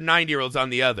 190-year-olds on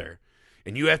the other,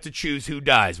 and you have to choose who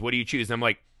dies, what do you choose? And I'm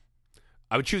like,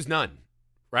 I would choose none,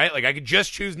 right? Like, I could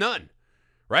just choose none,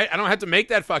 right? I don't have to make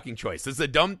that fucking choice. This is a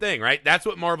dumb thing, right? That's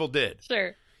what Marvel did.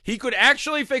 Sure. He could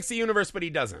actually fix the universe, but he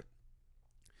doesn't.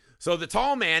 So the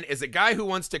tall man is a guy who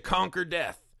wants to conquer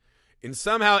death and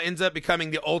somehow ends up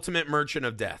becoming the ultimate merchant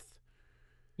of death.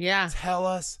 Yeah. Tell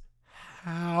us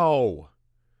how.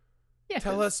 Yes.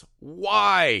 Tell us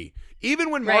why. Even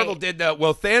when Marvel did that,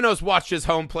 well, Thanos watched his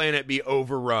home planet be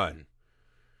overrun.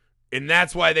 And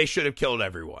that's why they should have killed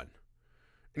everyone.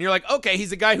 And you're like, okay,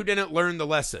 he's a guy who didn't learn the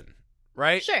lesson,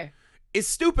 right? Sure. As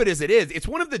stupid as it is, it's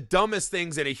one of the dumbest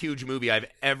things in a huge movie I've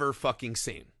ever fucking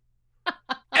seen.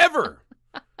 Ever.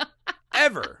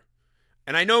 Ever.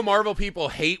 And I know Marvel people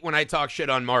hate when I talk shit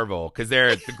on Marvel because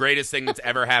they're the greatest thing that's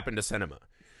ever happened to cinema.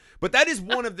 But that is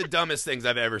one of the dumbest things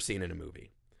I've ever seen in a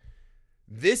movie.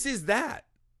 This is that.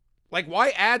 Like, why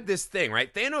add this thing,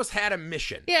 right? Thanos had a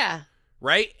mission. Yeah.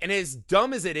 Right? And as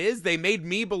dumb as it is, they made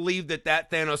me believe that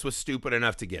Thanos was stupid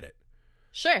enough to get it.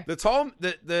 Sure.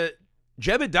 The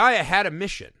Jebediah had a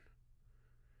mission.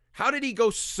 How did he go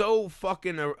so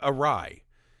fucking awry?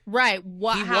 Right. He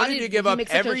wanted to give up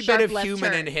every bit of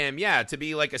human in him, to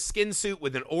be like a skin suit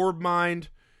with an orb mind,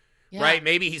 right?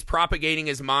 Maybe he's propagating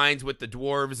his minds with the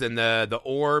dwarves and the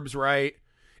orbs, right?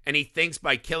 And he thinks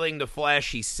by killing the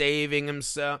flesh, he's saving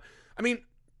himself. I mean,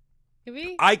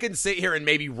 I can sit here and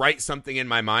maybe write something in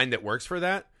my mind that works for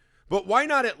that, but why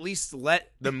not at least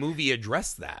let the movie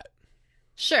address that?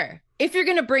 Sure. If you're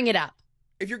going to bring it up.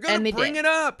 If you're going to bring it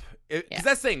up. Because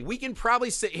that's the thing. We can probably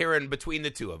sit here and between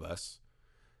the two of us,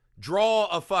 draw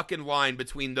a fucking line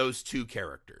between those two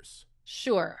characters.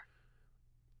 Sure.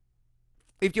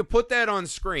 If you put that on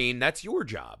screen, that's your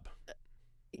job.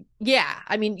 Yeah.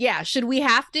 I mean, should we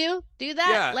have to do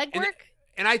that legwork?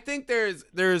 And I think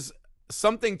there's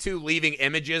something to leaving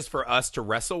images for us to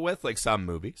wrestle with, like some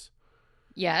movies.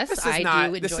 Yes, I do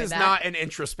enjoy that. This is not an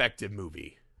introspective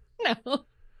movie. No.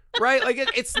 Right? Like,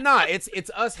 it's not.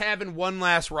 It's us having one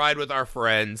last ride with our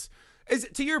friends.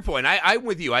 To your point, I'm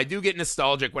with you. I do get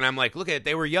nostalgic when I'm like, look at it,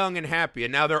 they were young and happy,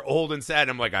 and now they're old and sad.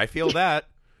 I'm like, I feel that.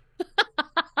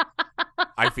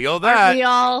 I feel that. Aren't we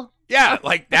all? Yeah,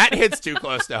 like, that hits too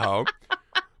close to home.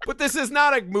 But this is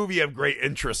not a movie of great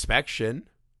introspection.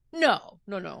 No.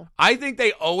 I think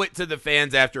they owe it to the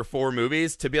fans after 4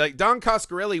 movies to be like, Don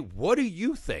Coscarelli, what do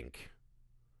you think?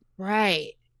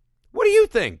 Right. What do you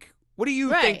think? What do you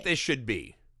think this should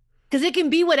be? Because it can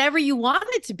be whatever you want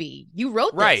it to be. You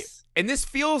wrote this. Right. And this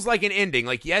feels like an ending.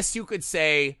 Like, yes, you could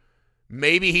say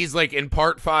maybe he's like, in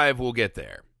part 5, we'll get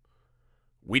there.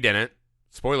 We didn't.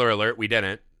 Spoiler alert, we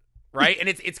didn't. Right? And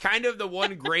it's kind of the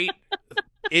one great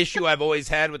issue I've always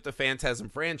had with the Phantasm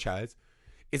franchise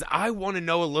is I want to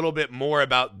know a little bit more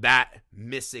about that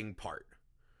missing part.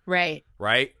 Right.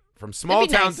 Right? From small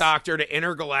town doctor to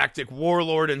intergalactic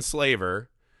warlord and slaver.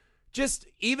 Just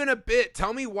even a bit.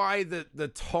 Tell me why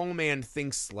the tall man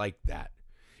thinks like that.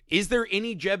 Is there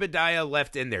any Jebediah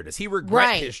left in there? Does he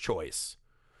regret his choice?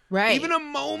 Right. Even a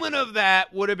moment of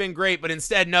that would have been great, but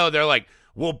instead, no, they're like,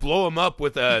 we'll blow him up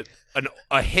with a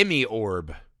Hemi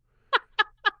orb.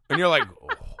 And you're like,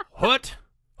 what?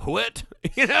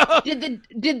 You know? Did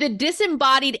the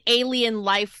disembodied alien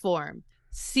life form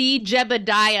see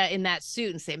Jebediah in that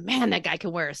suit and say, man, that guy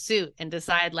can wear a suit, and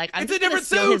decide, like, I'm just going to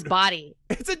steal his body.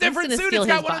 It's a different suit. It's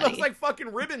got one of those, like,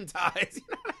 fucking ribbon ties. You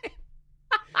know what I mean?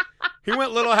 He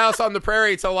went Little House on the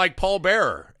Prairie to, like, Paul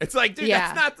Bearer. It's like, dude,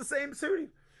 that's not the same suit.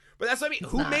 But that's what I mean.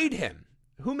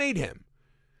 Who made him?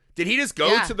 Did he just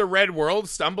go to the Red World,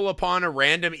 stumble upon a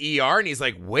random ER, and he's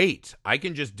like, wait, I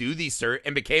can just do these, sir,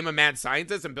 and became a mad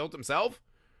scientist and built himself?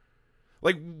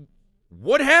 Like,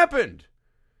 what happened?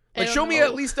 Like, show me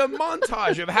at least a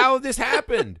montage of how this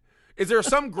happened. Is there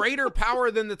some greater power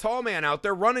than the tall man out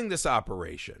there running this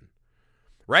operation?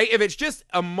 Right? If it's just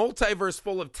a multiverse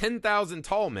full of 10,000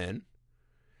 tall men,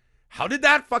 how did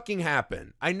that fucking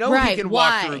happen? I know he can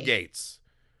walk through gates.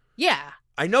 Yeah.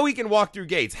 I know he can walk through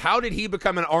gates. How did he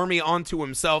become an army onto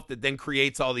himself that then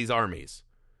creates all these armies?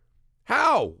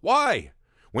 How? Why?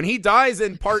 When he dies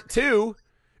in part 2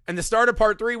 and the start of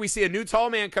part 3, we see a new tall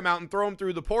man come out and throw him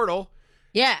through the portal.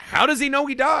 Yeah. How does he know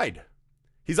he died?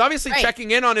 He's obviously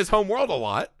checking in on his home world a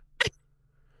lot.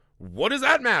 What does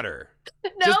that matter?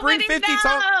 Just bring 50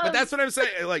 tall. But that's what I'm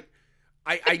saying. Like,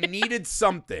 I needed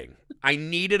something. I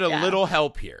needed a little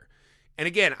help here. And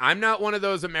again, I'm not one of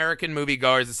those American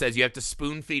moviegoers that says you have to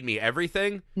spoon feed me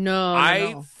everything. No.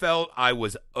 I felt I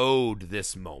was owed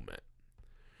this moment.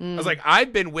 I was like,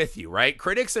 I've been with you, right?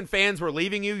 Critics and fans were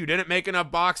leaving you. You didn't make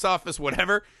enough box office,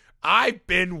 whatever. I've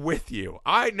been with you.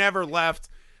 I never left.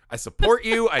 I support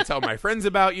you. I tell my friends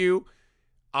about you.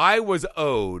 I was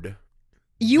owed.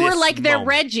 You were like their moment.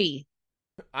 Reggie.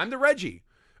 I'm the Reggie.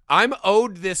 I'm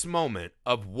owed this moment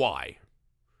of why.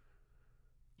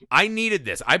 I needed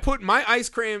this. I put my Ice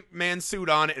Cream Man suit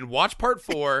on and watched part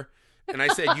 4, and I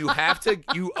said,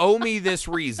 you owe me this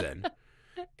reason.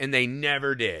 And they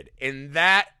never did. And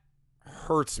that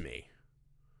hurts me.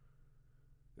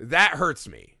 That hurts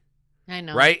me. I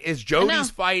know. Right? As Jody's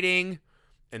fighting,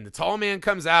 and the tall man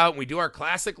comes out, and we do our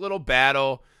classic little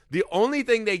battle. The only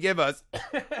thing they give us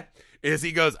is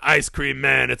he goes, Ice Cream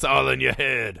Man, it's all in your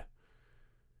head.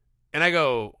 And I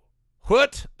go,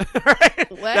 what? Right?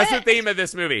 What? That's the theme of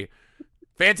this movie.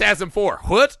 Phantasm 4.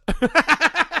 What?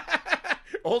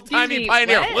 Old-timey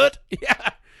pioneer. What? Yeah.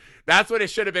 That's what it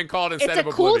should have been called instead of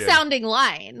Oblivion. It's a cool-sounding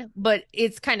line, but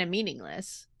it's kind of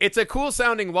meaningless. It's a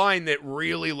cool-sounding line that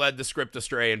really led the script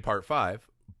astray in part 5.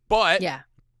 But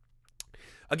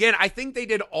Again, I think they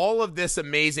did all of this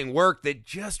amazing work that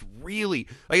just really,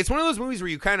 like, it's one of those movies where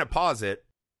you kind of pause it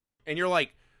and you're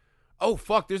like, oh,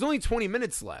 fuck, there's only 20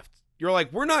 minutes left. You're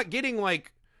like, we're not getting,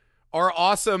 like, our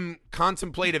awesome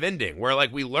contemplative ending where,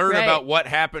 like, we learn about what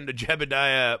happened to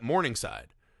Jebediah Morningside.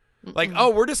 Like, oh,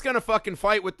 we're just going to fucking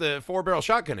fight with the 4-barrel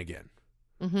shotgun again.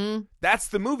 Mm-hmm. That's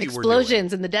the movie we're doing.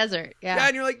 Explosions in the desert. Yeah,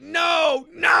 and you're like, no,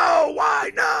 why,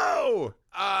 no?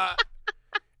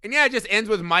 And yeah, it just ends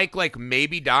with Mike, like,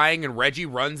 maybe dying and Reggie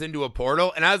runs into a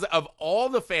portal. And as of all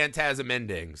the Phantasm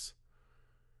endings,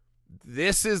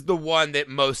 this is the one that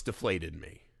most deflated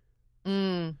me.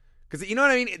 Because, you know what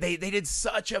I mean? They did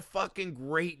such a fucking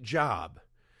great job.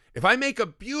 If I make a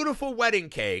beautiful wedding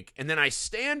cake and then I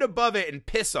stand above it and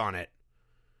piss on it,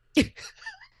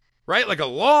 right? Like a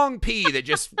long pee that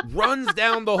just runs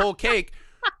down the whole cake,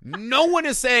 no one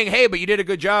is saying, hey, but you did a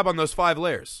good job on those 5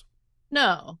 layers.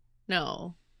 No.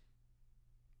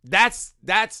 That's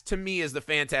to me is the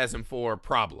Phantasm 4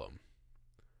 problem.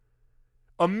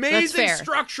 Amazing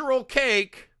structural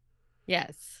cake.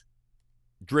 Yes.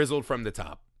 Drizzled from the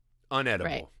top.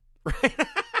 Unedible. Right.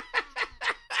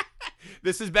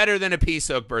 This is better than a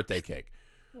pea-soaked birthday cake.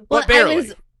 But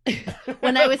barely.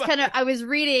 I was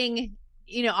reading,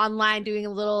 online, doing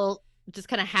a little just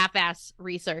kind of half-ass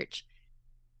research.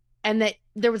 And that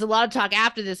there was a lot of talk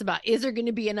after this about, is there going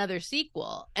to be another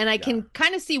sequel? And I can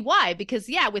kind of see why, because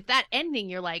with that ending,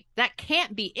 you're like, that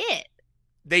can't be it.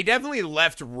 They definitely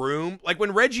left room. Like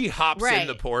when Reggie hops in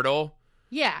the portal.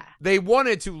 Yeah. They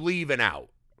wanted to leave an out.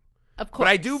 Of course. But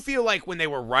I do feel like when they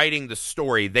were writing the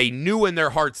story, they knew in their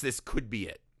hearts this could be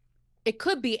it. It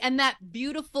could be. And that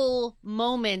beautiful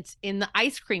moment in the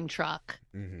ice cream truck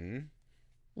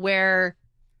where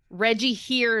Reggie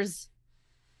hears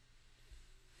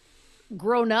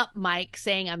grown-up Mike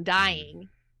saying, I'm dying.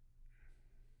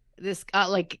 This,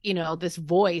 this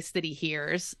voice that he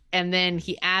hears. And then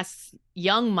he asks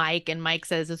young Mike, and Mike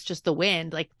says, it's just the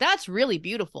wind. Like, that's really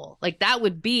beautiful. Like, that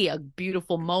would be a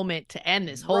beautiful moment to end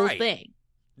this whole thing.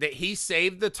 That he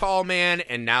saved the tall man,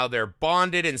 and now they're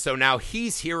bonded, and so now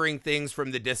he's hearing things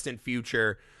from the distant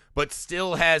future, but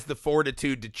still has the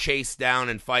fortitude to chase down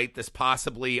and fight this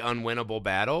possibly unwinnable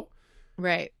battle.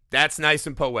 Right. That's nice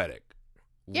and poetic.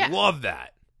 Yeah. Love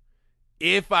that.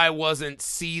 If I wasn't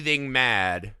seething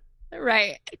mad.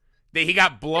 Right. That he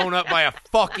got blown up by a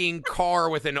fucking car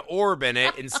with an orb in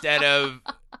it instead of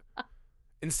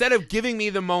giving me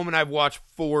the moment I've watched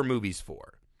 4 movies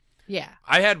for. Yeah.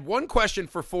 I had one question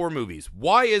for 4 movies.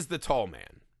 Why is the tall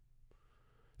man?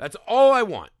 That's all I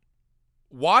want.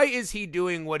 Why is he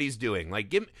doing what he's doing? Like,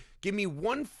 give me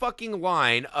one fucking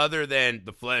line other than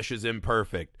the flesh is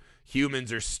imperfect.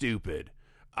 Humans are stupid.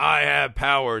 I have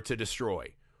power to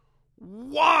destroy.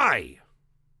 Why?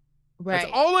 Right.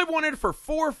 That's all I wanted for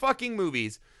 4 fucking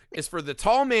movies is for the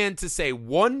tall man to say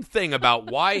one thing about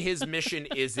why his mission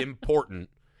is important,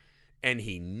 and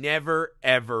he never,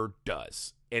 ever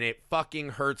does. And it fucking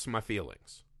hurts my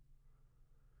feelings.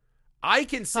 I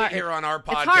can sit here on our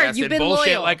podcast and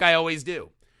bullshit loyal. Like I always do.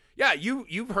 Yeah,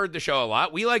 you've heard the show a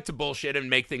lot. We like to bullshit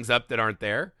and make things up that aren't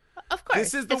there. Of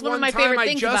course. This is the one time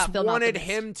I just wanted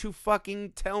him to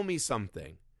fucking tell me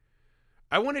something.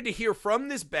 I wanted to hear from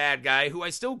this bad guy who I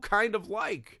still kind of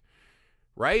like,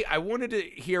 right? I wanted to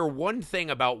hear one thing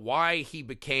about why he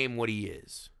became what he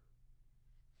is.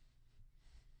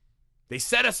 They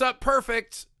set us up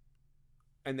perfect,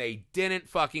 and they didn't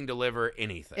fucking deliver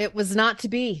anything. It was not to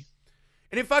be.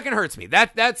 And it fucking hurts me.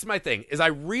 That's my thing, is I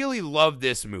really love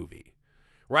this movie,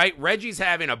 right? Reggie's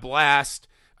having a blast.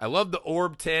 I love the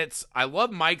orb tits. I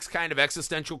love Mike's kind of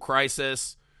existential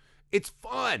crisis. It's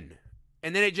fun.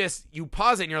 And then you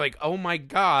pause it and you're like, oh my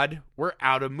God, we're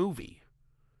out of movie.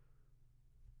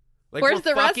 Like, where's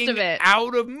the rest of it?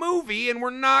 Out of movie, and we're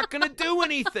not going to do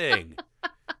anything.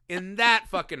 And that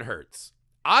fucking hurts.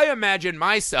 I imagine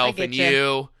myself and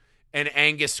you and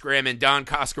Angus Scrimm and Don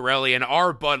Coscarelli and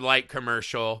our Bud Light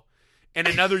commercial in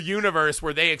another universe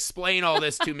where they explain all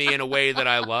this to me in a way that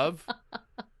I love.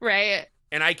 Right.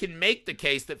 And I can make the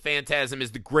case that Phantasm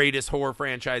is the greatest horror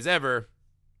franchise ever.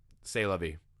 C'est la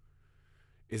vie.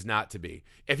 Is not to be.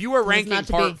 If you were ranking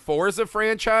part 4 as a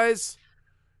franchise,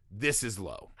 this is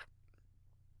low.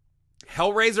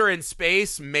 Hellraiser in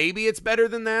space, maybe it's better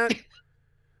than that.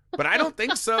 But I don't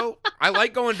think so. I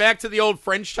like going back to the old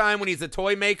French time when he's a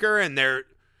toy maker and they're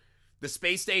the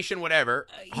space station, whatever.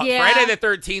 Yeah. Friday the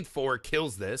 13th 4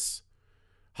 kills this.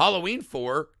 Halloween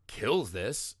 4 kills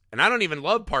this. And I don't even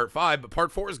love part 5, but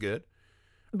part 4 is good.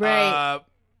 Right.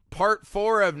 Part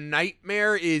 4 of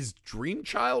Nightmare is Dream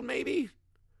Child, maybe?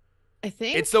 I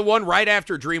think. It's the one right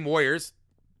after Dream Warriors.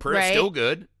 Still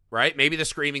good, right? Maybe the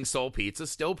Screaming Soul Pizza,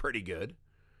 still pretty good.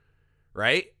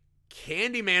 right?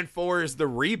 Candyman 4 is the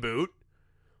reboot,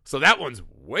 so that one's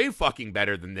way fucking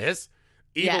better than this.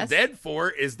 Evil Dead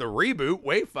 4 is the reboot,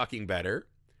 way fucking better.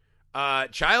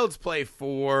 Child's Play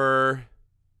 4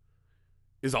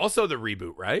 is also the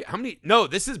reboot, right? How many? No,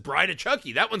 this is Bride of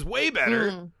Chucky. That one's way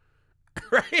better.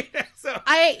 Right? So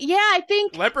I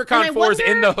think Leprechaun 4 is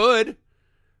In the Hood.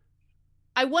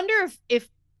 I wonder if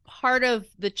part of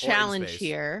the challenge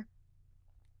here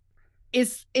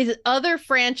is other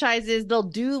franchises they'll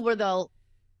do where they'll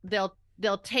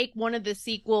take one of the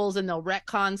sequels and they'll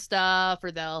retcon stuff,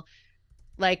 or they'll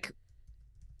like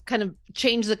kind of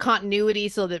change the continuity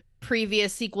so that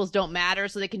previous sequels don't matter,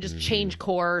 so they can just change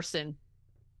course. And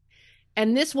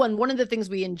this one of the things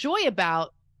we enjoy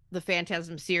about the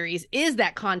Phantasm series is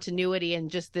that continuity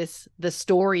and just the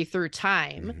story through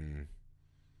time.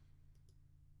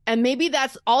 And maybe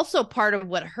that's also part of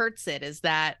what hurts it, is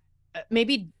that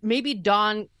maybe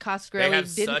Don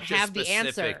Coscarelli didn't have the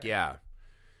answer. Yeah.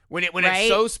 When it's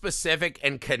so specific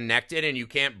and connected and you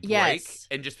can't break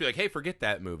and just be like, hey, forget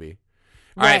that movie.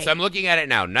 All right, so I'm looking at it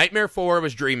now. Nightmare 4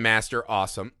 was Dream Master.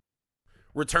 Awesome.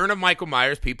 Return of Michael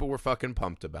Myers, people were fucking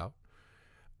pumped about.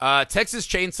 Texas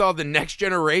Chainsaw, The Next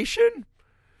Generation,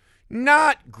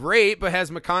 not great, but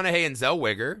has McConaughey and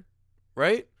Zellweger,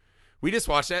 right? We just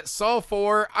watched that. Saw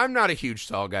 4, I'm not a huge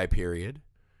Saw guy, period.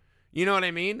 You know what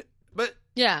I mean? But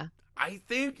yeah, I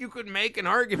think you could make an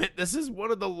argument this is one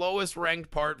of the lowest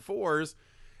ranked part 4s,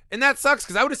 and that sucks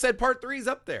because I would have said part 3 is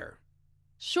up there.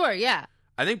 Sure, yeah.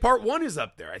 I think part 1 is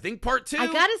up there. I think part 2, I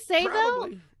gotta say,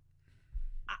 probably.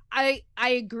 though, I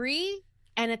agree,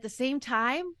 and at the same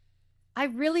time, I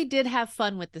really did have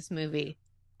fun with this movie.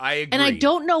 I agree. And I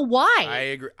don't know why. I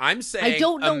agree. I'm saying, I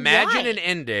don't know imagine why. an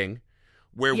ending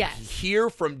where we hear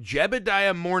from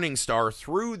Jebediah Morningstar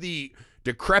through the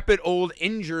decrepit, old,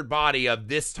 injured body of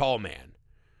this tall man,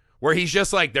 where he's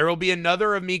just like, there will be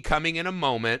another of me coming in a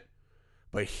moment,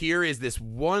 but here is this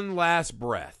one last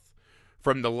breath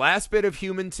from the last bit of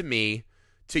human to me,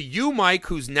 to you, Mike,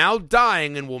 who's now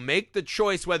dying and will make the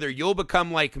choice whether you'll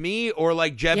become like me or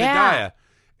like Jebediah. Yeah.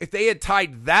 If they had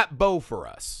tied that bow for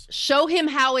us. Show him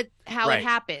how it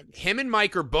happened. Him and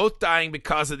Mike are both dying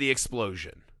because of the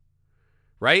explosion.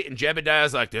 Right? And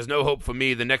Jebediah's like, there's no hope for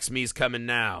me. The next me's coming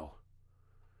now.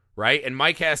 Right? And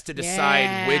Mike has to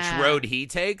decide which road he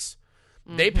takes.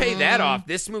 They pay that off.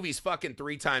 This movie's fucking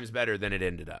 3 times better than it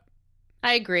ended up.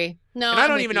 I agree. No, and I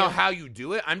don't even know how you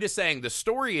do it. I'm just saying the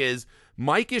story is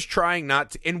Mike is trying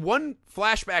not to. In one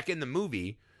flashback in the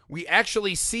movie, we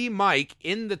actually see Mike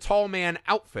in the tall man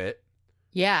outfit.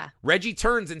 Yeah. Reggie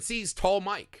turns and sees tall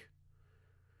Mike.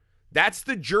 That's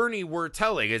the journey we're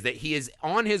telling, is that he is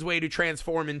on his way to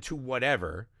transform into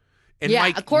whatever. And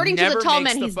Mike according to the tall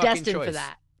man, he's destined choice. For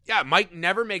that. Yeah, Mike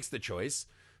never makes the choice.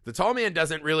 The tall man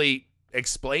doesn't really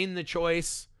explain the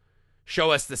choice,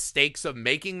 show us the stakes of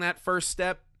making that first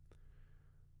step.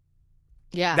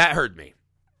 Yeah. That hurt me.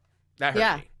 That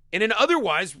hurt me. In an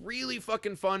otherwise really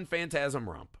fucking fun Phantasm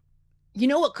romp. You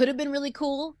know what could have been really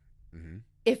cool? Mm-hmm.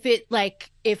 If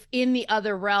in the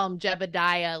other realm,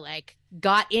 Jebediah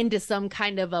got into some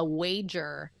kind of a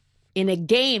wager in a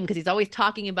game, because he's always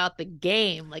talking about the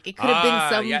game. Like, it could have been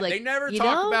some they never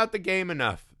talk about the game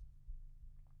enough.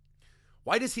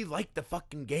 Why does he like the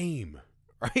fucking game?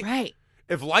 Right? Right.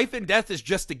 If life and death is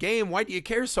just a game, why do you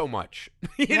care so much?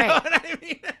 You know what I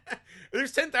mean?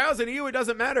 There's 10,000 of you, it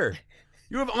doesn't matter.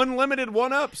 You have unlimited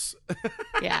 1-ups.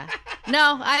 Yeah.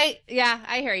 No, I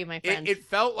hear you, my friend. It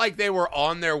felt like they were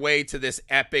on their way to this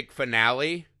epic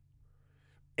finale,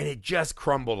 and it just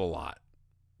crumbled a lot.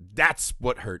 That's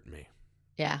what hurt me.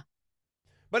 Yeah.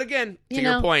 But again, to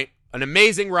your point, an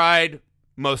amazing ride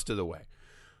most of the way.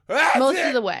 Most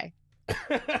of the way.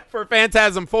 For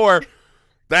Phantasm 4,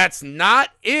 that's not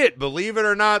it. Believe it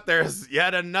or not, there's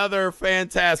yet another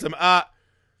Phantasm.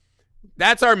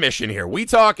 That's our mission here. We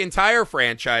talk entire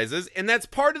franchises, and that's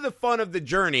part of the fun of the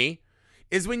journey,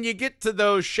 is when you get to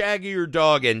those Shaggy Your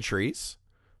Dog entries,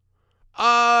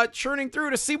 churning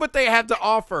through to see what they have to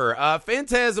offer.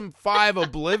 Phantasm 5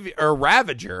 Oblivion, or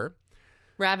Ravager.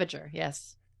 Ravager,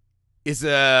 yes. Is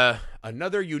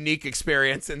another unique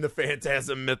experience in the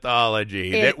Phantasm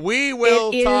mythology that we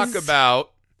will talk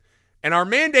about. And our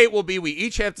mandate will be we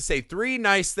each have to say 3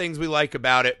 nice things we like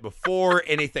about it before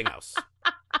anything else.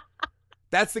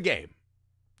 That's the game.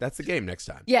 That's the game next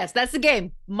time. Yes, that's the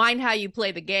game. Mind how you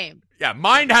play the game. Yeah,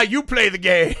 mind how you play the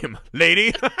game,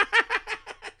 lady.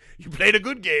 You played a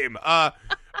good game. All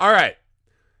right.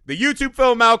 The YouTube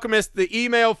Film Alchemist, the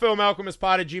email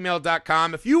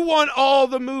filmalchemistpod@gmail.com. If you want all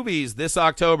the movies this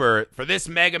October for this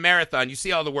mega marathon, you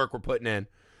see all the work we're putting in.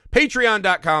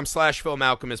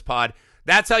 Patreon.com/filmalchemistpod.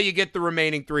 That's how you get the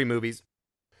remaining 3 movies.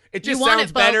 It just want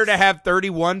sounds it, better folks. to have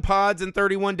 31 pods in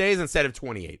 31 days instead of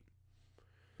 28.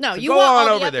 No, So you go want on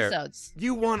all over the there. episodes.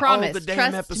 You want Promise, all the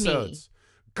damn trust episodes. me.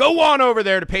 Go on over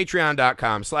there to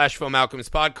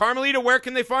patreon.com/FilmAlchemistPod. Carmelita, where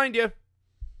can they find you?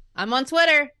 I'm on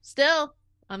Twitter still.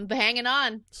 I'm hanging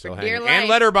on Still for dear hanging.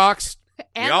 life. And Letterboxd.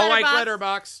 And We all like Letterboxd.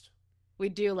 Letterboxd. We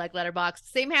do like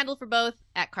Letterboxd. Same handle for both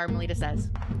at Carmelita Says.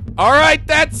 All right,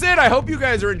 that's it. I hope you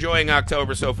guys are enjoying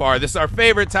October so far. This is our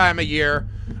favorite time of year.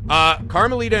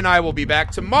 Carmelita and I will be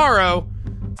back tomorrow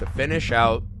to finish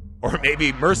out, or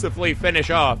maybe mercifully finish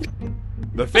off,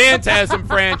 the Phantasm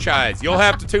franchise. You'll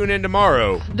have to tune in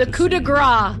tomorrow. The coup de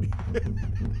grace.